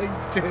gave you like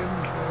 10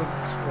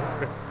 codes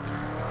for it.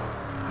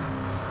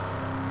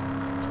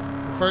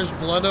 The first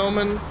Blood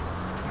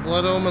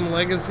Omen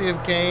Legacy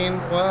of Kain.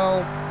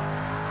 Well,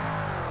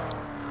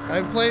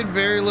 I've played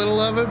very little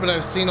of it, but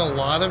I've seen a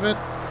lot of it.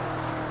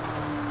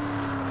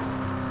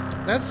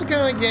 That's the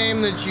kind of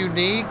game that's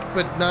unique,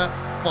 but not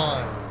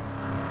fun.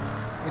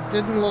 It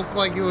didn't look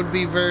like it would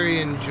be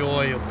very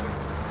enjoyable.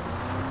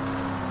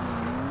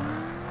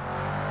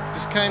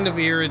 Just kind of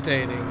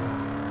irritating,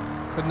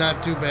 but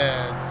not too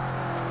bad.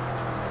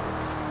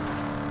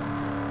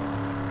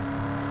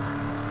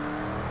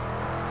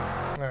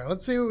 Alright,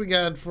 let's see what we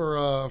got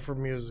for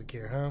music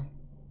here, huh?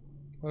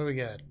 What do we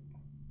got?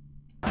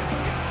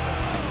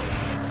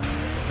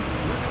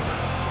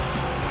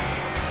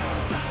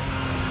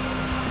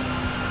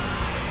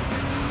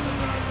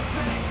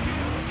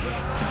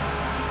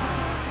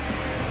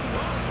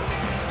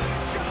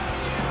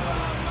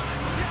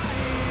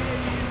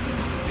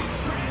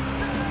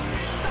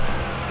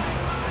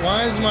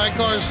 Why is my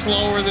car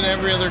slower than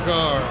every other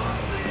car?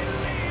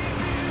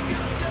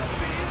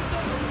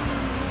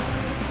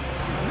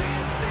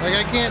 Like,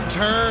 I can't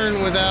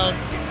turn without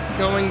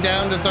going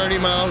down to 30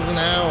 miles an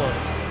hour.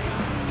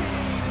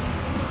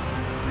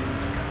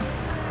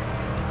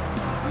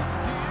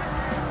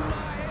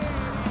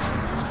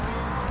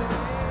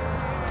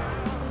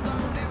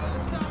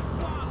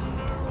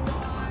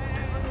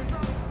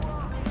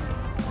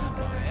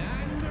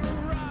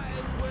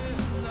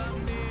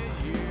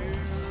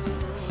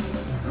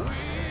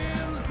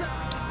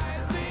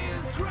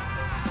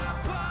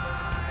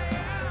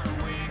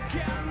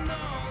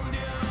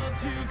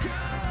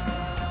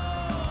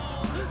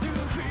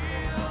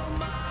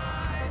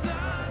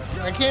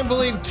 I can't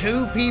believe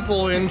 2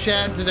 people in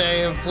chat today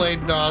have played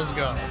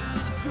Nosgoth.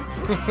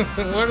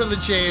 What are the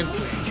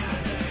chances?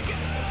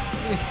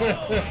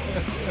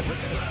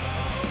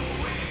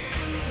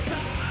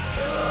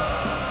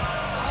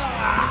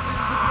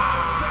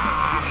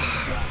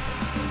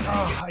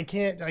 Oh, I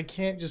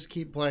can't just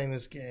keep playing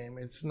this game.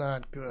 It's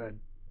not good.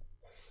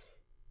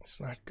 It's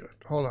not good.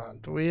 Hold on.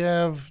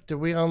 Did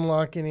we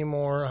unlock any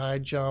more high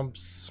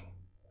jumps?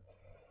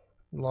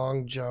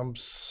 Long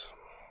jumps?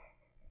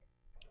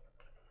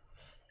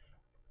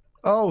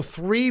 Oh,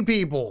 3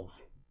 people.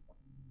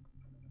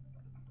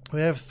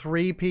 We have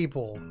 3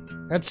 people.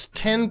 That's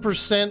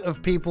 10%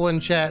 of people in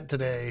chat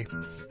today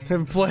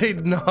have played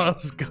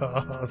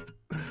Nosgoth.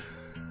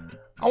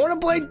 I want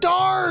to play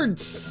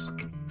darts!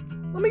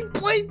 Let me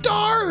play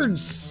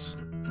darts!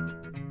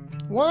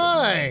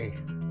 Why?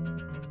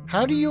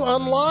 How do you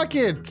unlock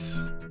it?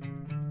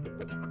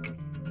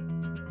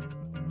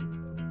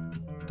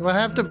 Do I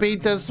have to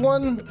beat this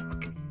one?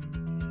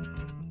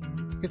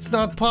 It's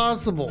not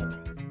possible.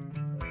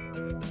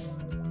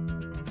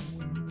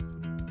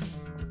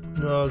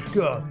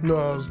 Nosgoth,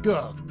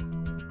 Nosgoth.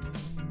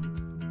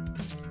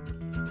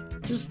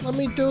 Just let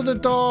me do the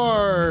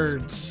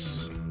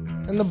darts.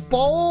 And the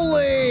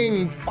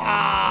bowling.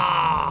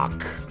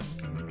 Fuck.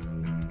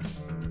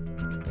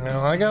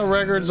 Well, I got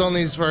records on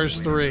these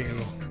first 3.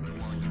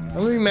 I'm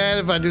gonna be mad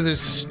if I do this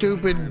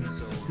stupid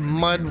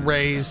mud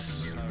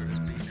race.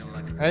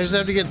 I just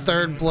have to get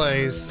 3rd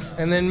place.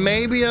 And then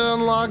maybe it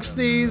unlocks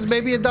these,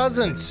 maybe it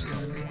doesn't.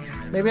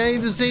 Maybe I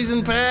need the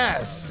season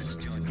pass.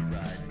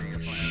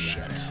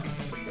 Shit.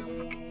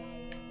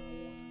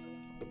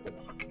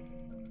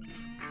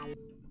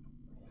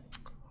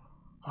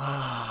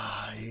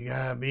 Ah, you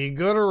gotta be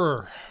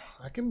gooderer.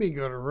 I can be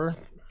gooderer.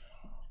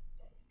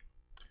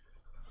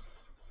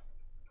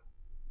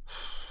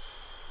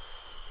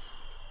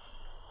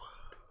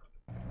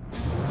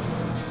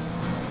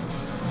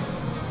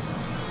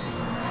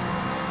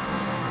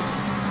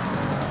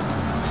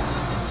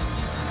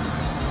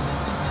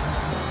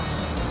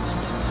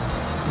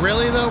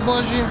 Really though,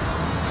 Buzzy?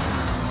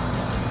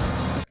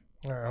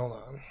 Alright, hold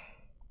on.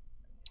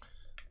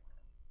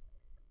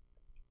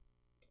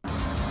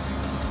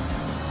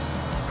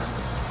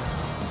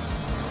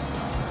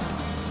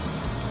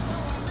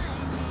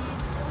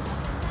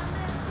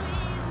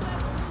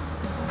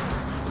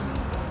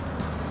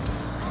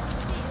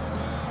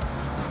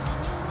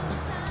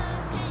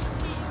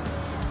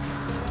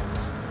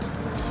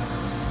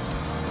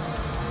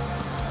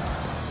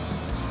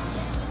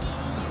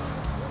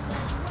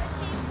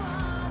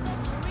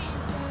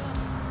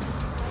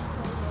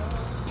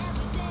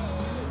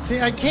 See,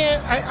 I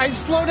can't, I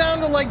slow down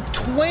to like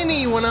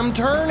 20 when I'm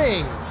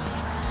turning.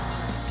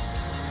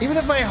 Even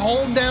if I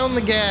hold down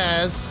the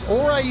gas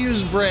or I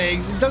use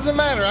brakes, it doesn't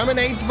matter. I'm in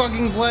 8th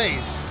fucking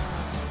place.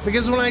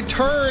 Because when I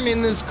turn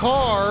in this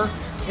car,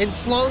 it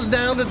slows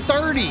down to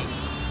 30.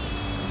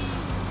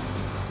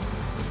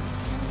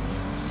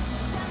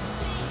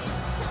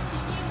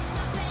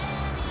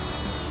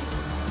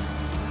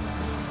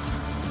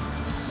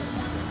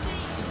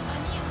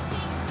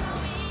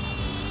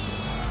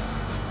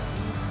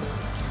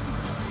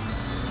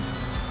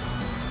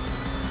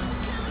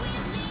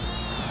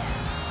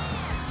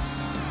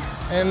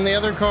 And the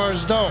other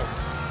cars don't.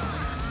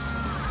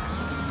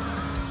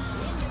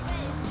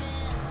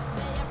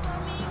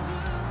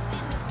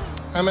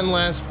 I'm in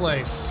last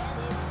place.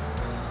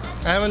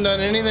 I haven't done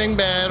anything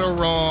bad or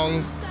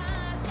wrong,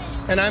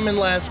 and I'm in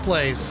last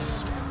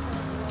place.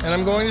 And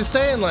I'm going to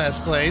stay in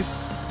last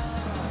place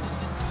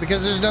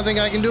because there's nothing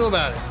I can do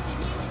about it.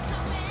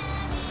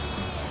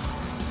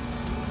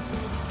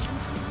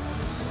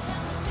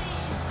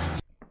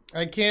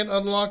 I can't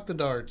unlock the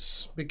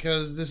darts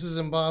because this is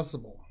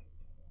impossible.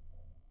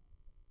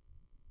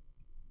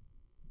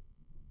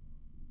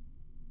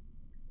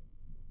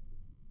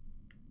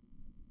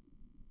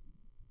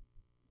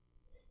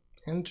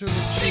 Enter the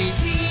cheat.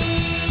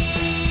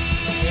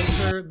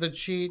 Enter the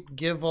cheat,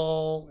 give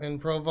all, and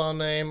profile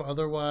name.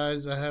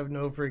 Otherwise, I have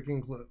no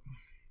freaking clue.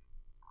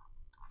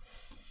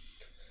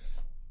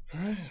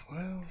 Alright,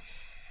 well.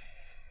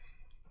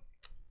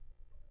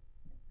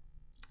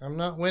 I'm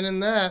not winning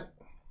that.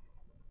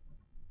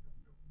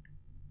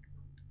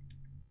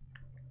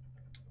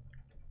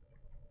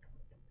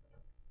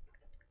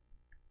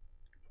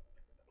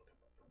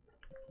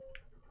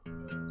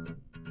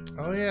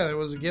 Oh yeah, there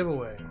was a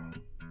giveaway.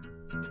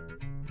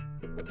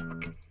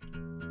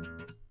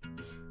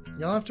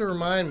 Y'all have to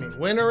remind me.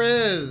 Winner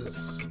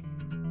is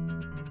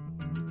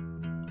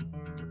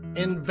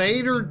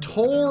Invader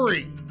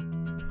Tory.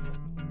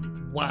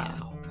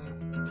 Wow.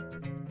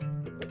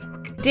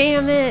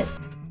 Damn it.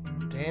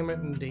 Damn it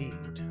indeed.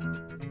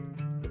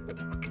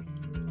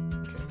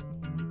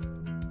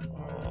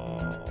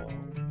 Okay.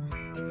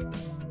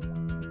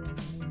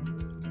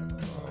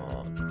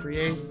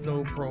 Create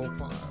no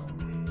profile.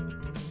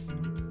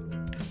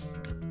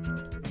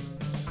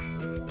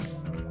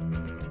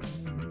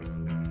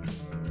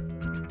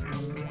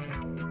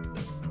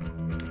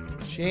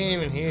 She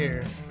ain't even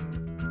here.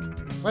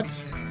 What?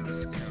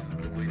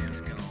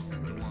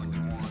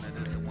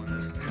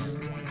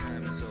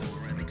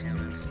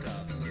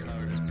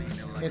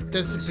 It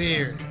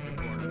disappeared.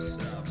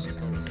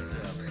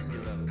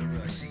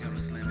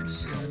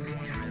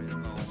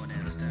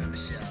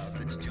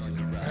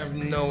 I have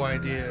no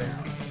idea.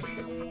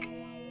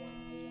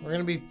 We're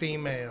gonna be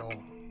female.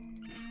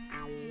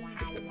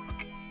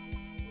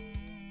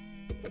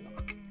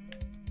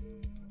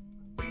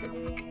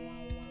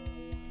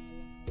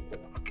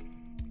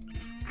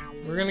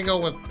 We're gonna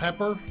go with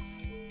Pepper.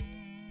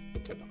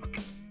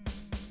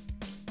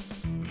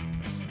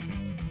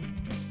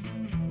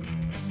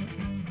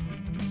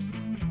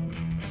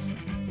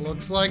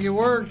 Looks like it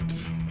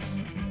worked.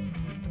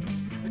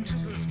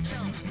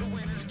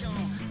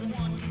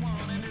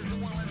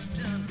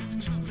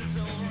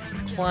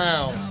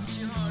 Clown.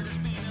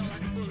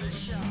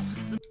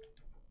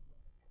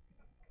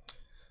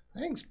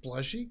 Thanks,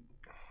 Plushy.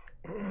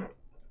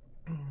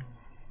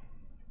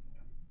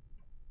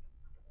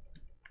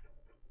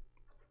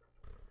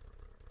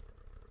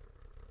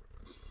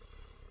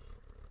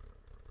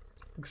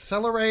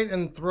 Accelerate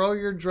and throw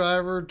your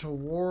driver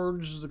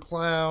towards the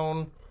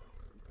clown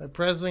by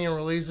pressing and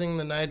releasing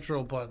the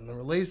nitro button. The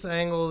release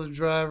angle of the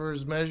driver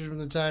is measured from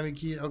the time you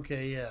key.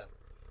 Okay, yeah.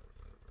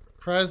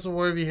 Price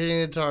award if you're hitting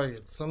the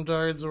target. Some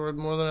targets are worth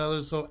more than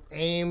others, so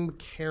aim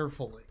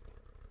carefully.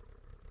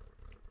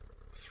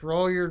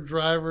 Throw your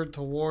driver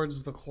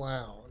towards the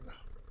clown.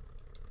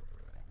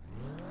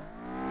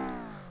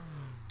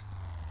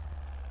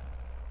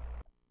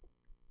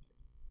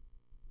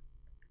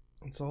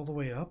 It's all the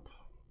way up.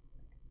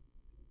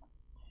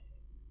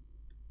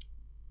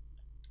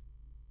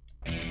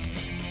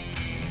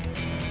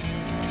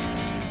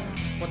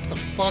 What the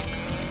fuck?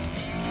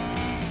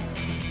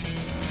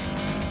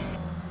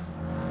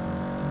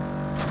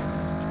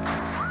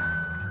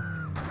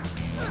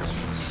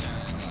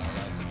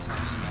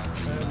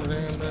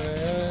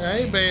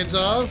 Hey, Bane's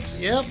off.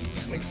 Yep.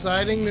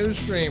 Exciting new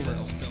streamer.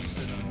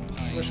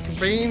 Mr.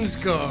 Bean's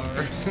car.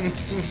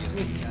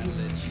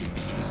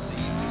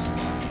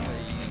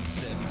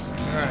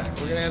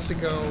 Alright, we're gonna have to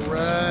go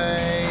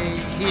right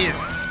here.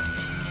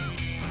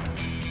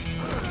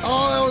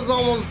 Oh, that was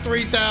almost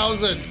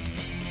 3,000.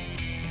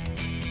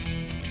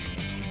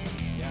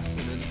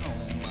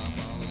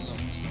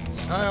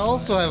 I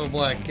also have a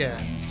black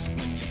cat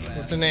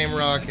with the name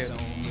Rocket.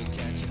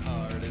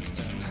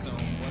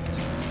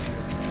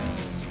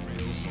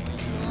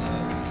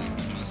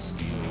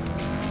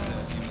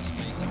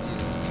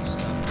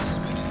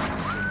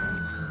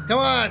 Come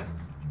on!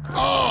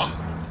 Oh!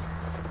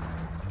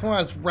 Come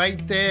on, it's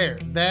right there.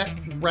 That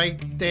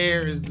right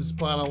there is the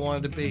spot I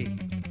wanted to be.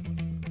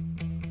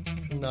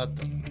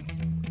 Nothing.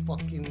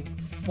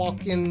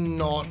 Fucking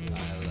nothing.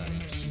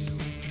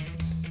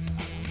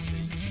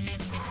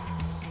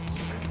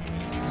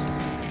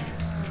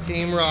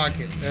 Team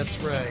Rocket, that's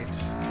right.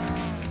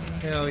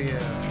 Hell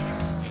yeah.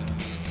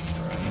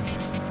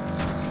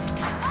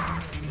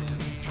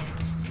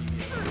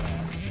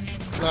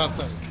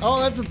 Nothing. Oh,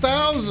 that's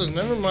 1,000.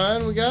 Never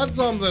mind. We got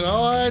something.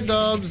 Oh, hi,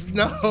 Dubs.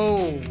 No.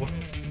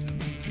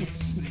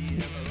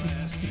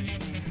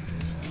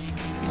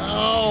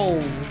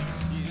 No.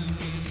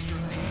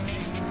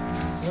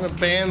 I'm gonna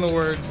ban the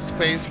word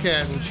Space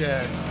Cat in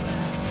chat.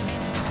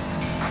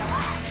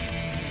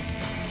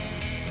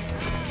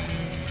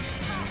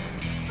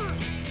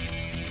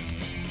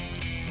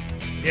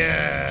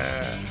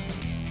 Yeah.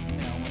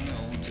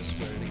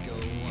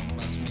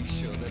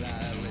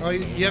 Oh,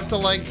 you have to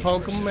like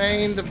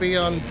Pokemon to be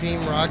on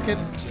Team Rocket?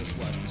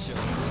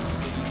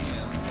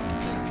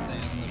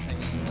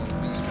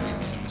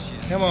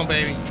 Come on,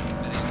 baby.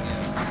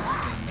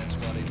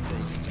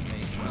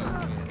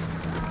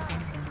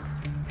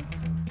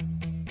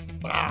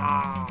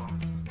 Ah.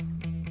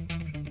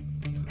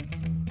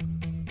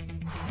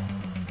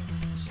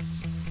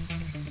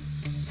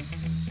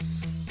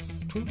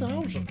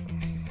 2,000.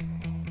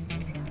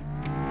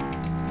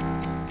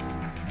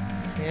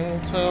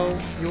 Camel toe.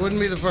 You wouldn't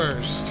be the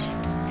first.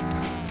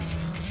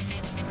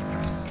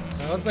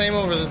 Now let's aim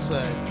over this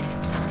side.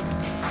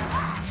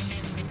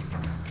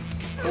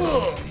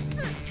 Ugh.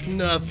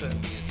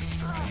 Nothing.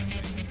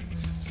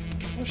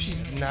 Oh,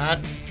 she's not.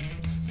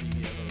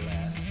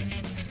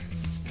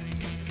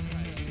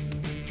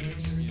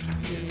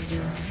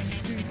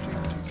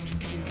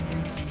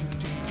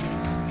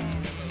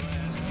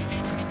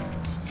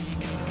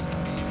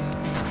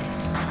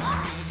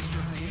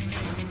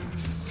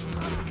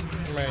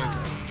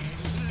 Amazing.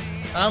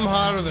 I'm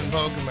hotter than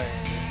Pokemon.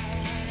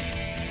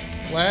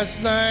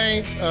 Last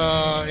night,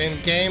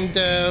 in game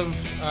dev,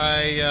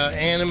 I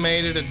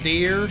animated a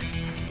deer.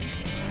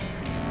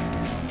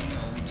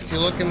 If you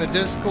look in the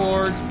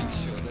Discord,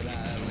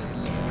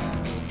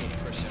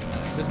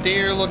 the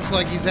deer looks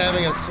like he's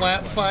having a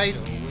slap fight.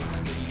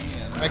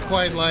 I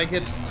quite like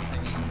it.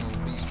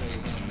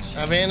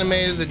 I've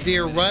animated the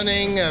deer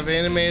running, I've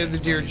animated the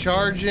deer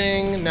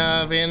charging,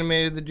 now I've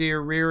animated the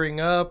deer rearing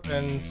up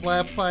and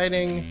slap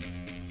fighting.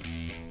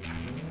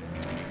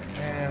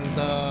 And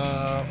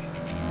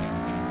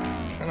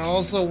I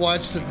also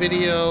watched a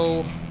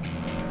video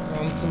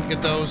on some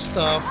Godot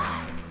stuff.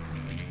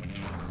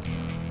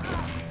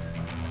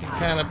 Some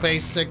kind of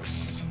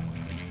basics.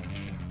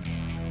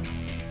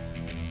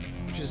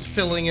 Just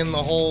filling in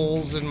the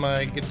holes in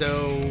my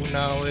Godot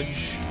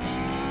knowledge.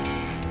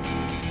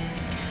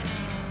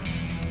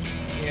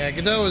 Yeah,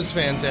 Godot is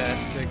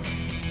fantastic.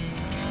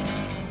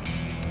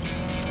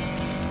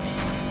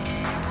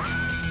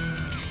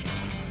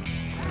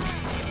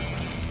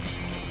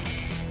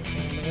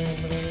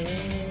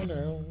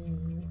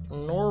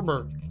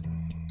 Norbert.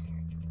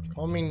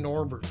 Call me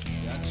Norbert.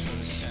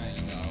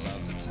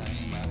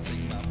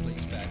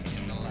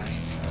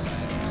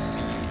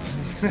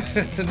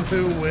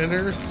 New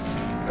winner.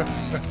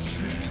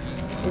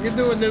 We can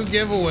do a new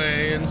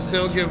giveaway and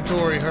still give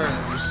Tori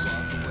hers.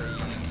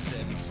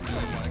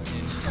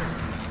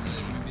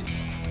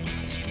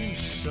 She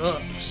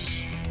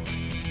sucks.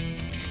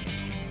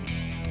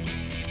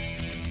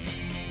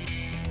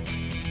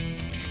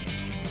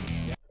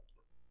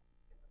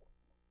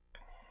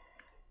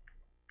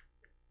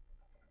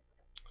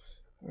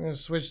 I'm gonna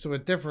switch to a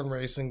different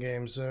racing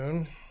game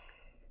soon.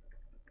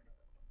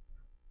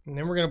 And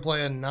then we're gonna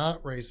play a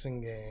not racing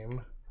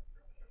game.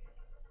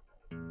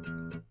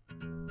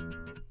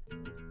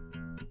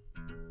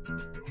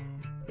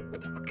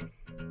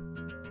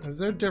 Is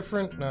there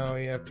different? No,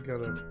 you have to go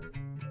to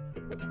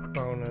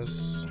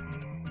bonus.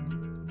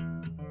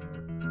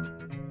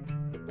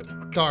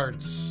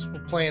 Darts.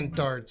 We're playing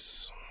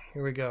darts.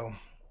 Here we go.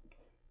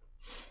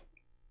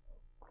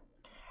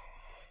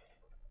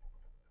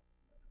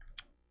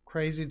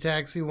 Crazy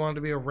Taxi wanted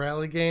to be a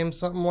rally game,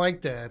 something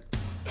like that.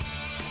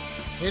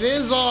 It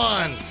is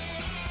on!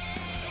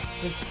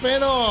 It's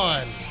been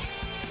on!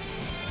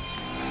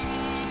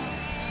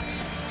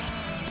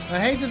 I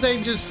hate that they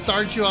just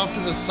start you off to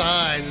the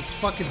side. It's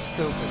fucking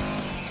stupid.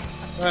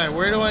 Alright,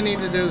 where do I need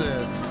to do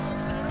this?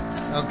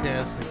 Okay,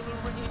 I see.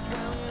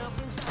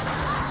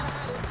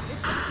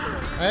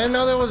 I didn't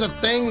know there was a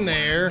thing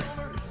there.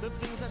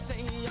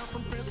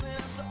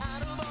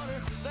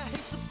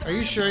 Are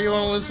you sure you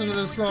want to listen to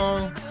this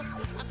song?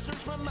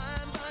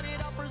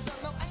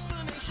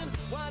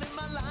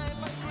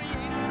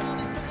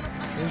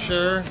 You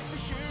sure?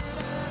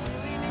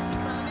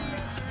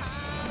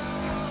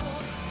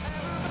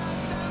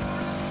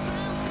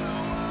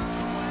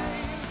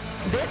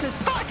 This is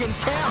fucking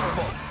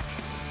terrible.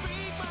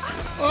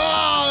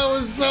 Oh, it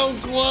was so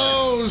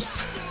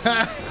close.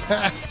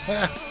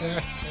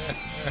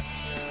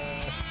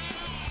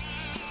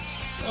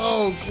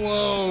 So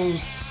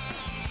close.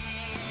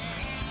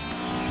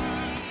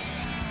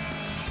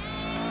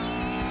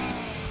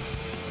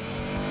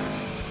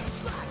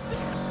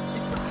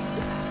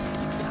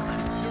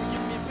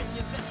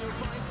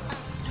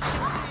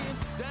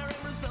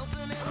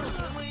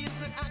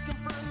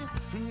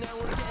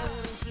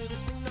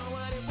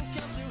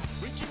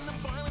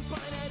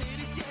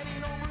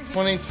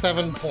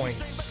 $27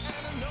 points.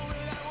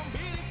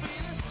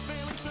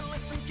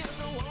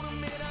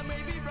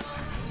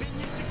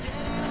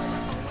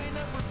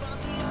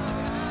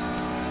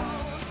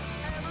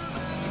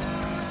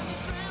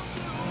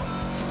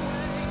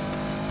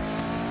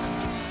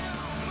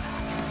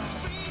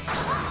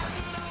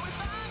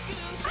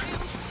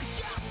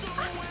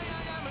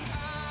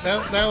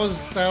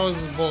 That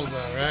was bullseye,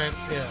 right?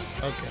 Yeah,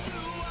 okay.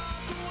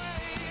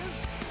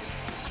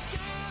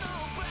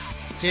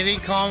 Diddy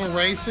Kong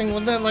Racing?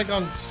 Wasn't that like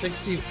on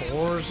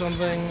 64 or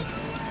something?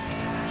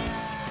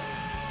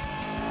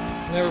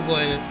 Never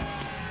played it.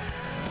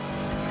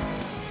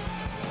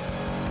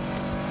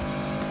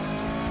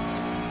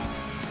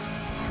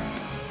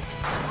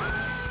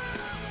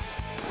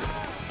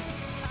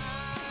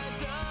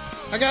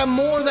 I got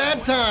more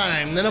that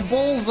time than a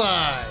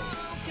bullseye.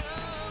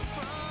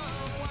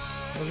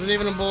 Was it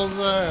even a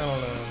bullseye? I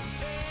don't know.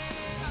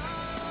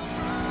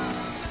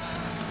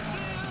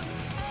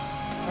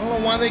 I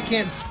don't know why they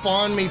can't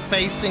spawn me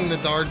facing the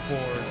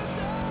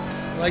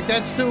dartboard. Like,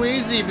 that's too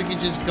easy if you could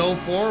just go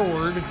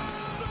forward.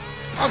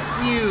 Fuck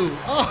you!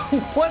 Oh,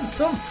 what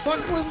the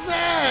fuck was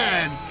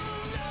that?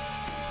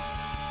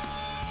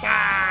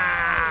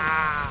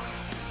 Ah!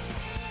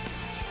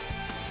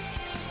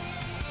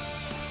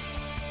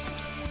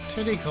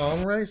 Diddy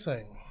Kong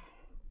Racing.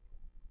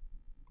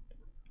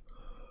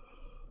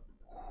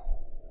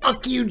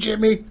 Fuck you,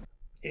 Jimmy.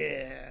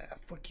 Yeah,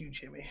 fuck you,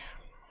 Jimmy.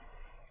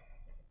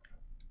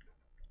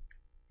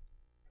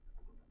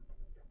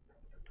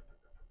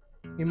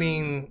 You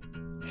mean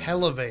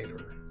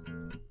Hellevator?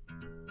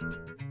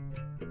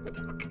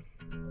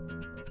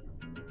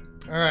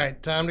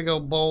 Alright, time to go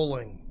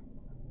bowling.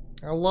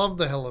 I love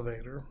the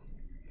Hellevator.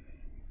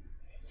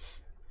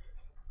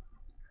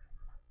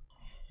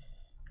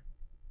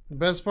 The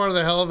best part of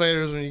the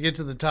Hellevator is when you get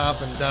to the top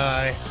and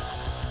die.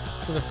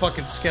 To the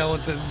fucking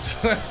skeletons.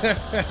 How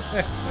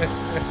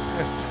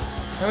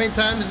many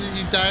times did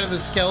you die to the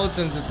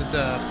skeletons at the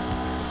top?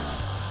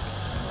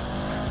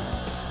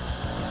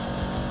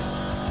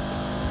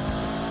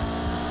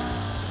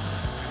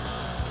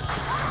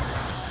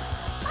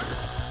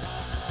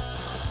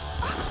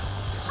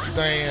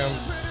 Damn.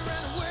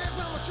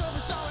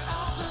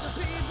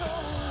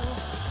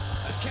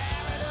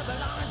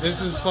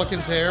 This is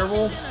fucking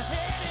terrible.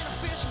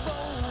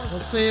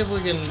 Let's see if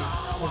we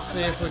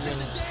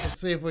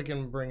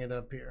can bring it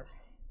up here.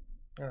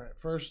 All right,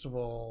 first of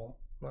all,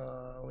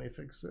 let me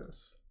fix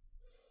this.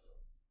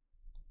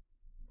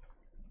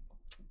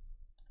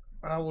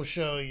 I will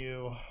show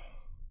you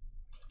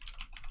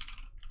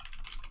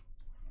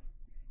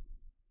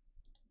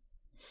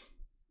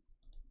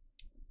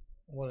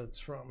what it's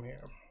from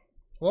here.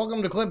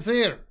 Welcome to Clip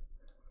Theater.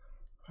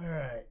 All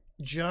right,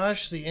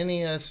 Josh the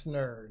NES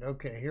nerd.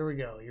 Okay, here we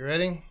go. You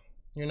ready?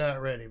 You're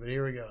not ready, but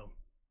here we go.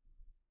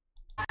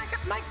 I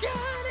got my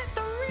gun at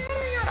the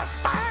ready on a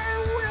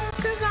fire will,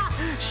 'cause I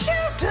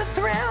shoot to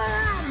thrill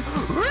and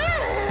I'm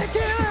ready to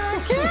kill.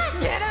 I can't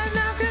get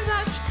enough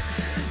 'cause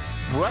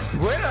What?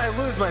 Where did I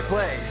lose my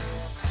place?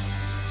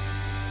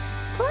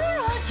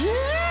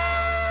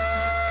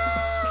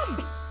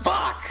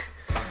 Fuck!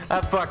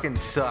 That fucking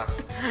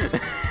sucked.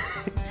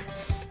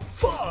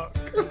 Fuck!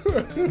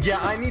 Yeah,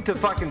 I need to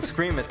fucking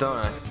scream it, don't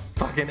I?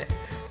 Fucking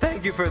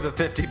thank you for the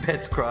 50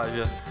 bits,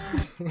 Kraja.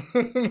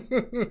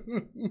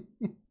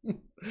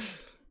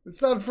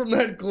 It's not from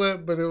that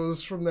clip, but it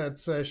was from that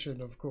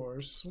session, of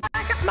course.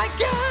 I got my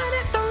gun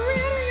at the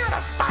ready on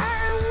a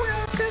fire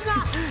will, 'cause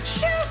I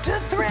shoot to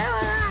thrill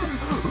and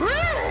I'm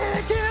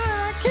ready to kill.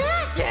 I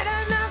can't get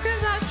enough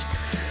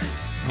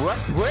 'cause What?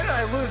 Where did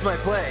I lose my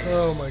place?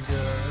 Oh my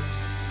god.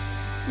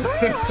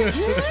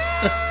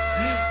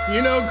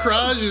 You know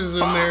Kraj is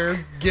in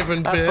there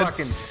giving bits. That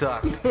fucking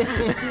sucked.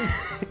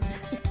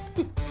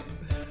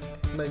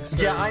 Makes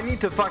sense. Yeah, I need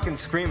to fucking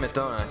scream it,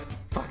 don't I?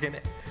 Fucking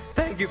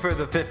thank you for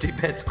the 50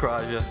 bits,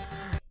 Kraja.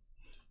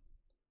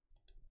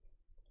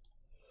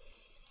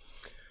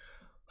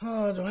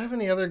 Oh, do I have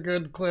any other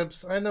good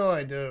clips? I know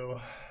I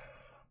do.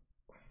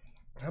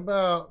 How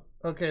about...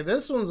 Okay,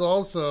 this one's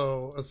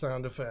also a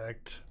sound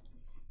effect.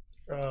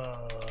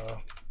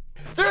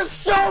 There's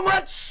so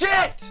much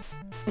shit!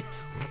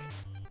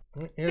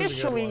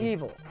 Visually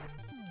evil.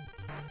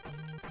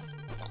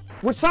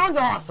 Which sounds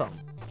awesome.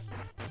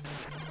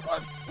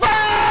 But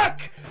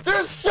fuck!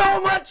 There's so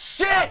much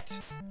shit!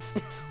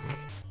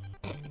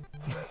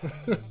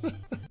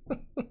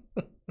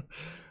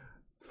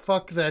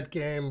 Fuck that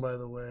game, by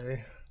the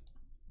way.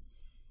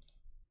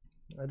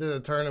 I did a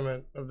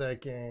tournament of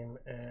that game,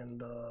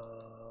 and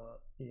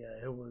yeah,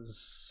 it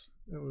was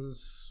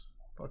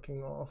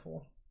fucking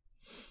awful.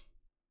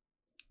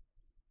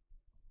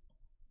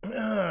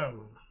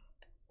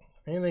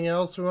 Anything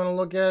else we want to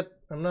look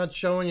at? I'm not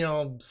showing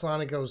y'all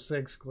Sonic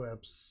 06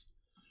 clips.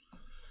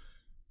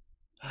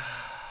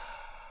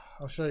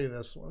 I'll show you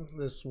this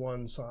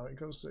one Sonic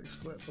 06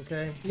 clip,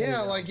 okay?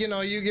 Yeah, like, you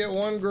know, you get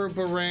one group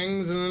of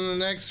rings and then the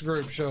next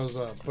group shows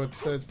up, but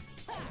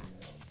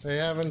they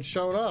haven't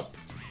showed up.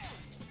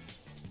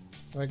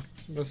 Like,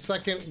 the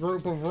second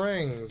group of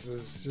rings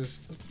is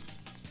just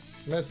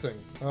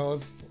missing. Oh,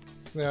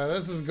 yeah,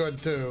 this is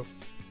good too.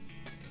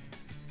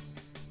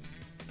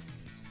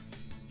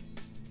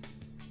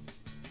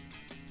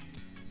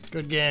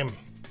 Good game.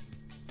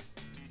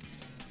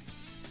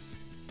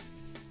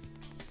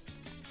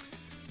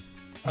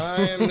 I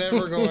am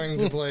never going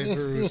to play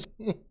through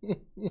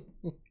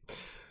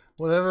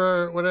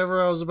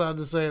whatever I was about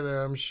to say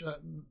there. I'm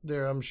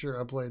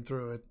sure I played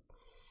through it.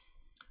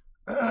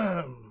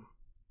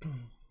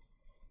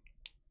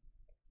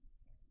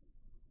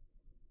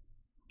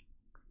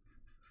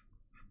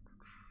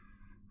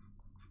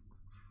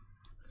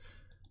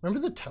 Remember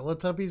the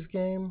Teletubbies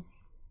game?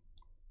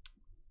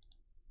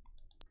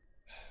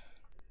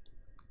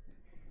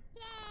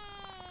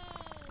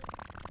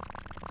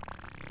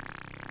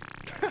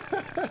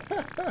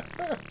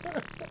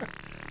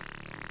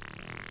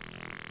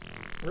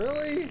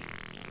 Really?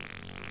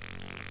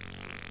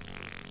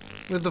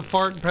 With the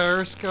fart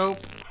periscope?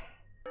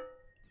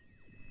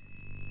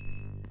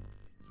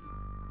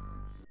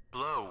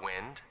 Blow,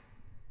 wind.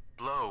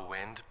 Blow,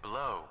 wind,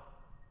 blow.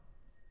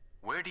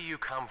 Where do you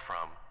come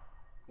from?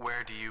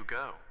 Where do you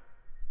go?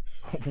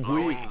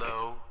 Blowing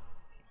low,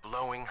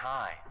 blowing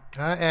high.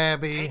 Hi,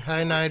 Abby.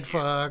 Hi, Night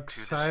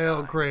Fox. Hi,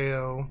 El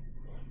Creo.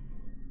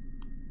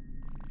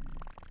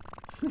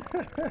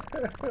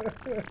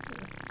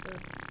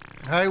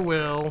 Hi,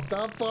 Will.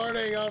 Stop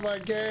farting on my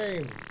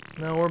game.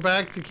 Now we're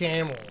back to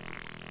Camel.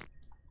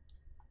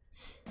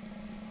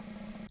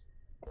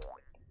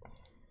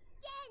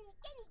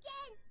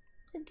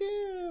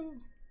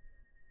 Again.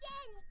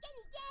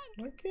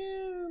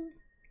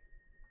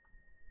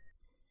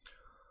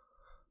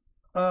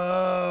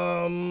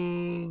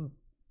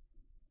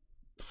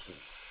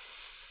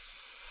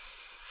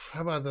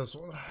 How about this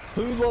one?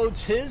 Who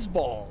loads his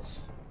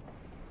balls?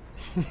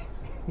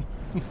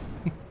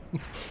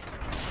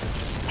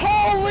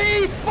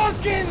 Holy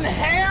fucking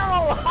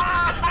hell!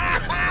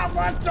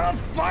 What the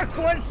fuck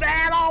was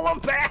that all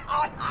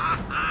about?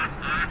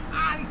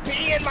 I'm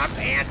peeing my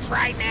pants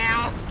right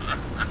now.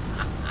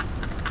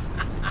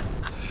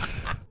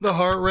 The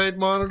heart rate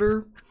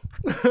monitor.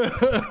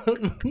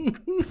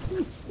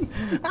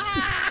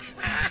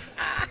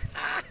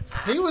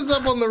 He was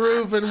up on the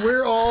roof and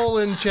we're all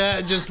in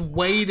chat just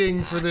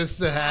waiting for this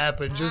to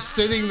happen. Just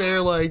sitting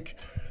there like,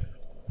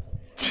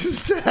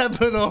 just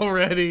happen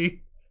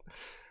already.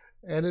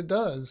 And it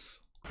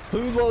does.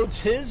 Who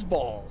loads his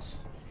balls?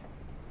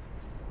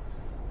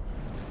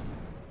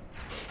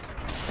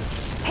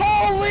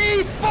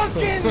 Holy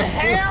fucking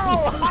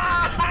hell!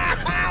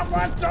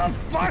 What the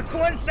fuck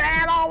was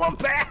that all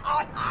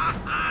about?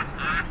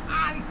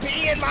 I'm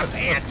peeing my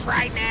pants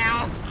right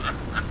now.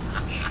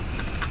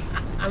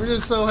 I'm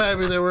just so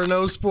happy there were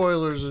no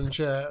spoilers in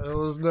chat. There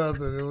was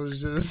nothing. It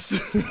was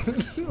just...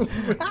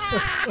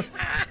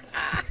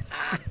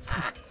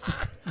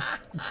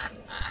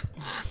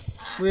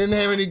 We didn't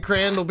have any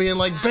Crandall being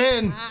like,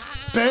 Ben,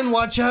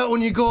 watch out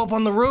when you go up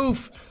on the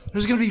roof.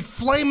 There's gonna be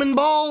flaming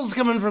balls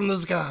coming from the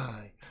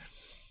sky.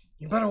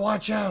 You better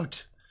watch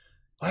out.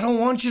 I don't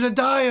want you to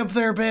die up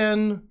there,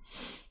 Ben.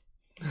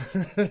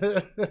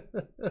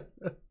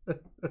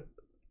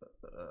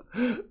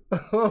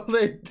 Oh,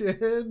 they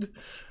did?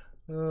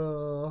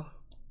 I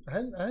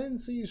didn't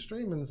see you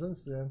streaming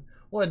since then.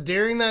 What,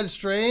 during that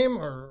stream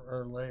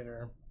or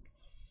later?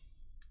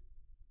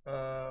 I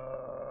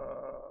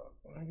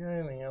got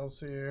anything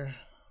else here?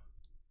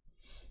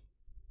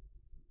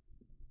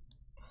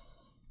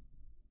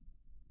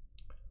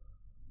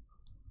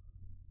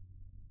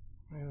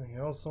 Anything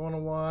else I want to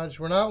watch?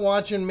 We're not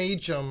watching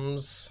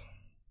Meachums.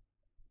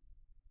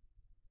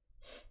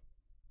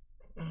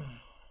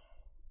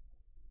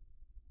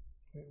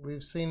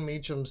 We've seen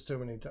Meachums too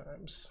many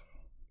times.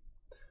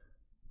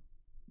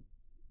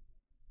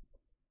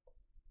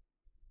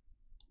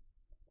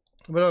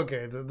 But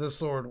okay, the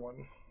sword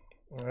one.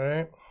 All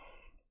right.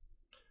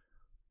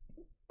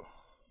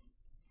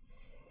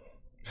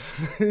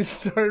 They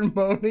started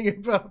moaning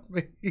about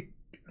me.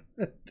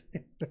 God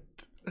damn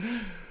it.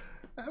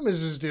 Hi,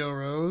 Mr. Steel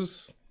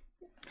Rose.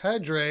 Hi,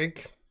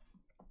 Drake.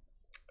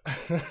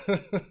 God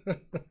damn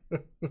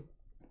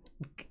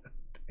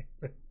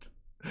it.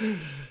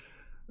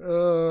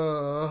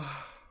 Well,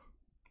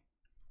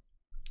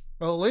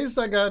 at least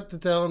I got to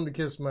tell him to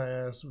kiss my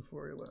ass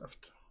before he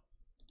left.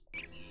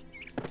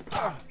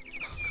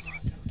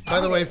 By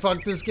the way,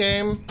 fuck this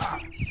game.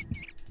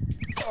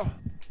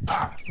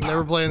 I'm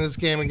never playing this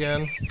game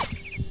again.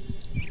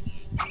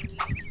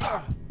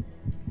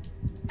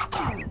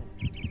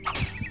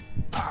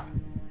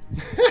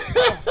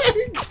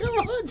 Come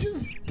on,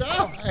 just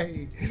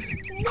die.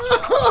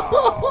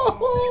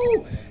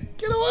 No!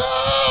 Get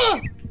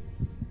away!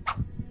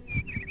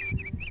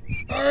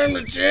 I'm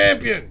the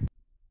champion.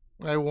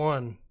 I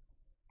won.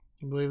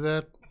 You believe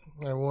that?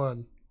 I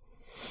won.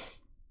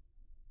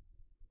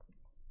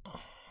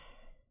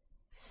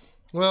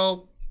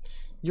 Well,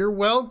 you're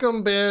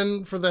welcome,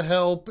 Ben, for the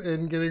help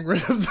in getting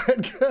rid of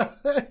that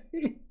guy.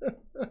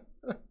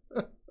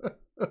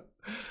 I'm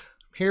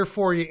here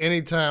for you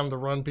anytime to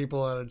run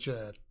people out of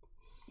chat.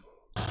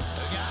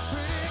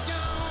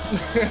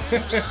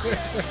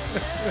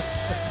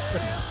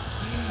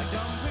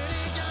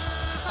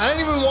 I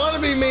didn't even want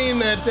to be mean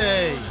that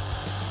day.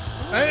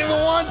 I didn't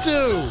even want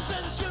to.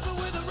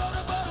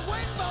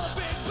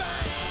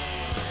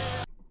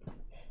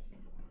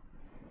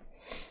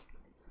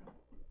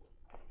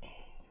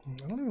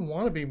 I don't even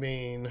want to be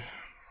mean.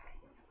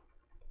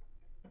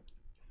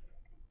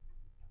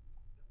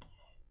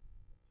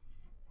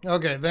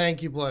 Okay,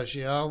 thank you,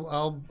 Plushie.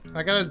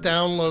 I gotta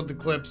download the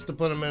clips to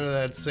put them into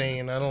that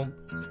scene. I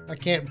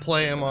can't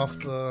play them off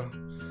the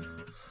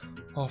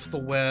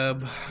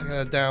web. I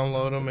gotta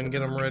download them and get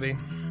them ready.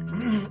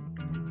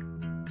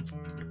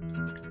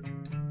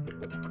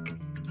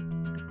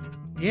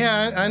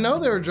 Yeah, I know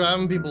they were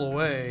driving people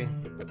away.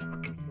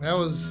 That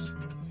was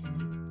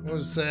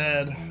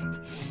sad.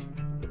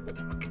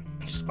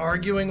 Just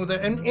arguing with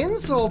it and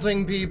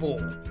insulting people.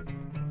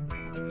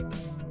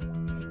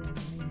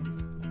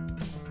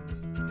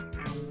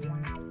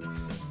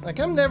 Like,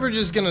 I'm never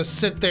just gonna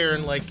sit there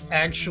and like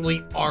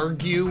actually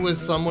argue with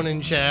someone in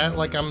chat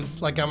like I'm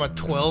a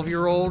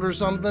 12-year-old or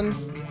something.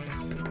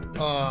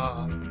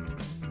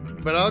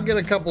 But I'll get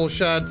a couple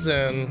shots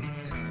in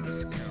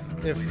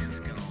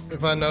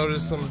if I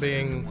notice them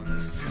being,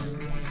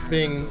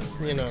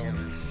 you know,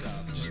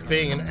 just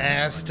being an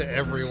ass to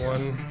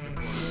everyone.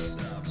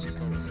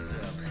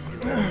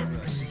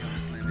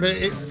 But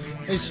it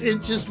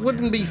just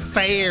wouldn't be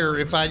fair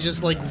if I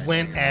just like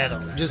went at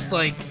them. Just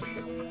like,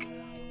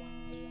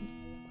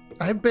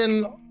 I've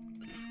been,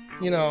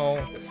 you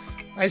know,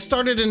 I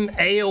started in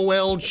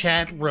AOL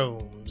chat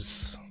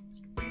rooms.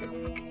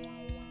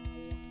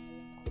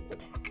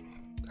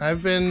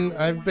 I've been,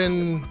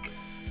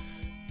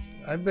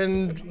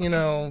 you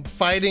know,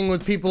 fighting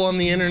with people on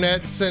the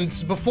internet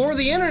since before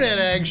the internet,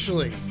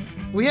 actually.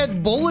 We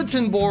had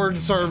bulletin board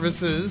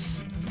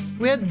services.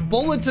 We had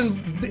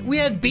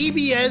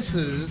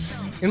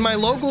BBSs in my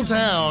local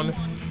town,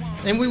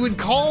 and we would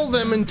call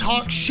them and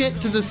talk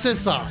shit to the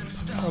sysop,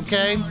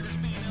 okay?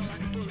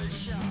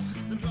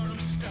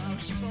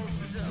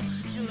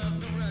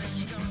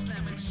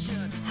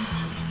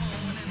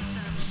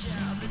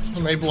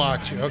 And they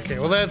blocked you. Okay,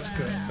 well that's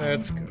good.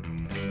 That's good.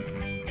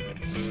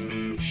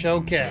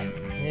 Show cat.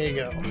 Here you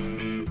go.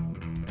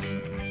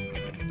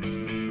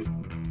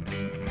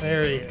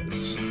 There he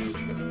is.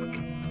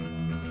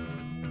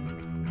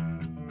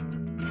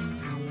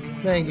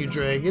 Thank you,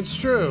 Drake. It's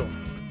true.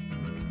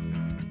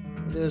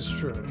 It is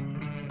true.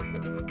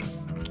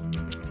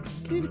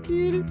 Kitty,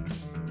 kitty.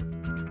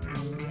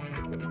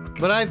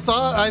 But I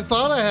thought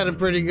I had a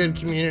pretty good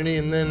community,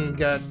 and then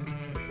got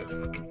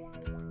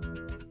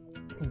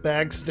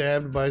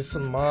backstabbed by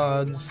some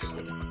mods.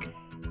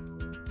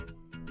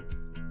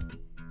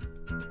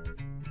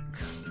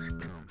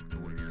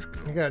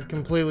 I got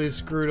completely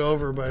screwed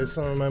over by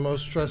some of my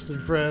most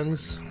trusted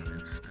friends.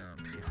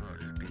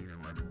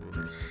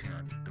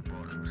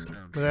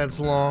 But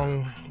that's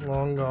long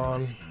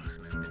gone.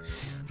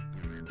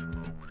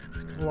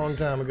 A long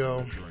time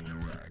ago.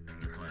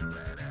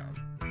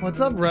 What's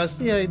up,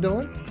 Rusty? How you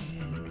doing?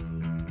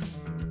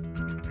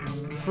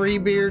 Free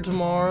beer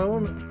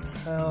tomorrow.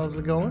 How's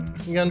it going?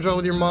 You got in trouble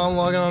with your mom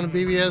logging on to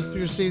BBS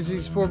through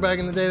CC4 back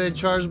in the day? They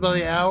charged by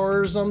the hour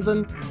or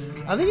something?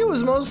 I think it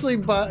was mostly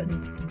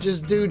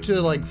just due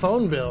to like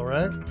phone bill,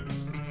 right?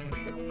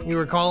 You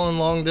were calling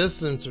long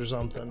distance or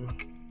something.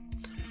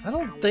 I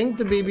don't think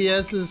the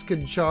BBSs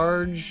could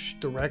charge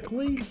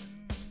directly.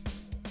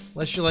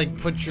 Unless you like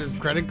put your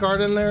credit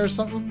card in there or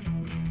something.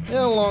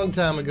 Yeah, a long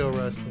time ago,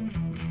 Rusty.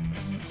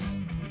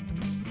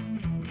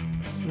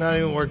 Not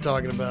even worth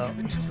talking about.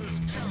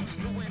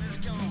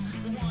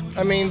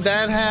 I mean,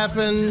 that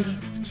happened.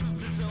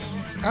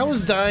 I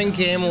was dying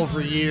camel for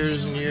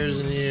years and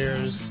years and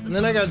years. And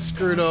then I got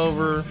screwed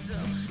over.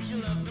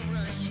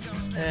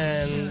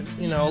 And,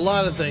 you know, a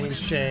lot of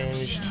things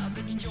changed.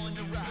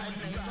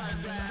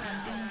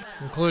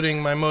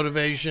 Including my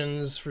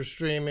motivations for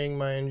streaming,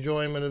 my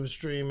enjoyment of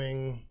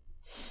streaming,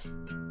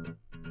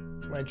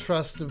 my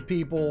trust of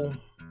people.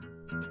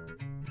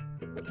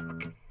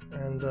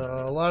 And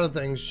a lot of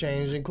things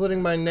changed,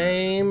 including my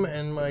name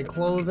and my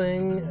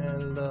clothing,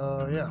 and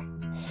yeah.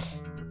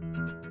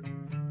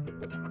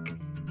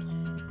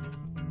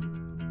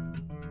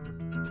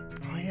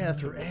 Oh yeah,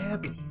 through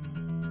Abby.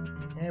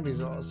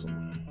 Abby's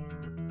awesome.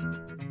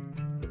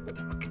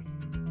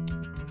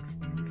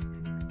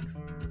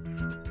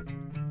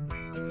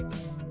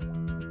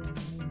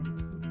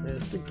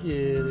 At the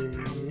kitty.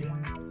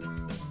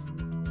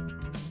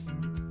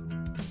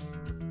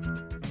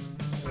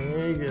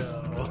 There you go.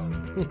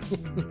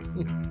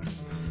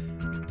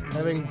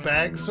 Having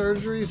back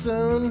surgery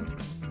soon?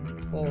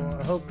 Well,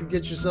 I hope you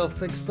get yourself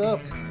fixed up.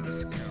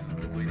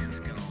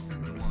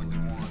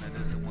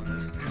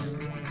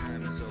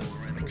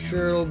 I'm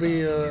sure it'll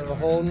be a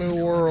whole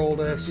new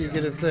world after you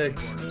get it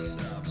fixed.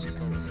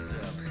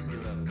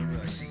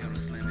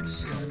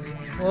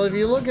 Well, if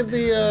you look at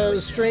the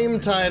stream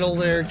title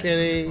there,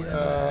 Kitty,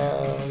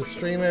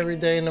 stream every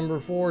day number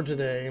 4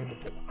 today.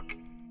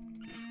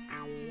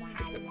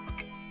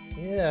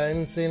 Yeah, I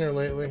haven't seen her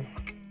lately.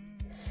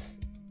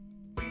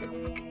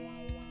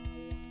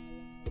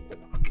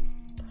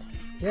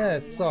 Yeah,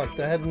 it sucked.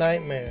 I had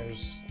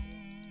nightmares.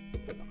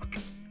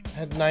 I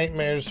had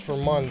nightmares for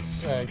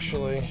months,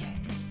 actually.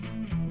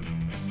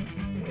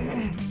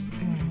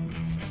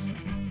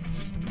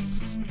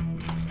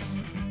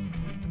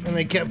 And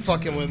they kept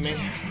fucking with me.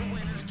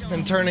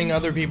 And turning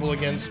other people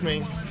against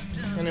me.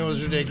 And it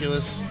was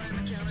ridiculous.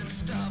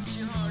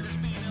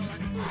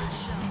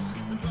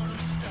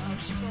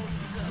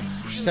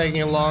 She's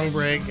taking a long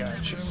break,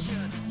 gotcha.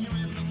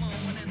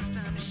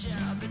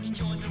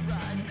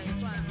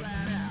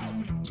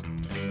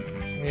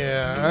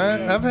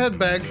 Yeah, I've had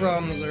back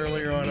problems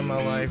earlier on in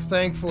my life.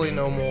 Thankfully,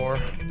 no more.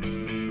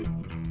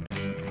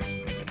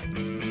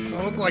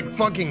 I look like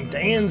fucking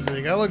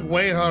Danzig. I look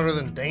way hotter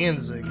than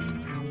Danzig.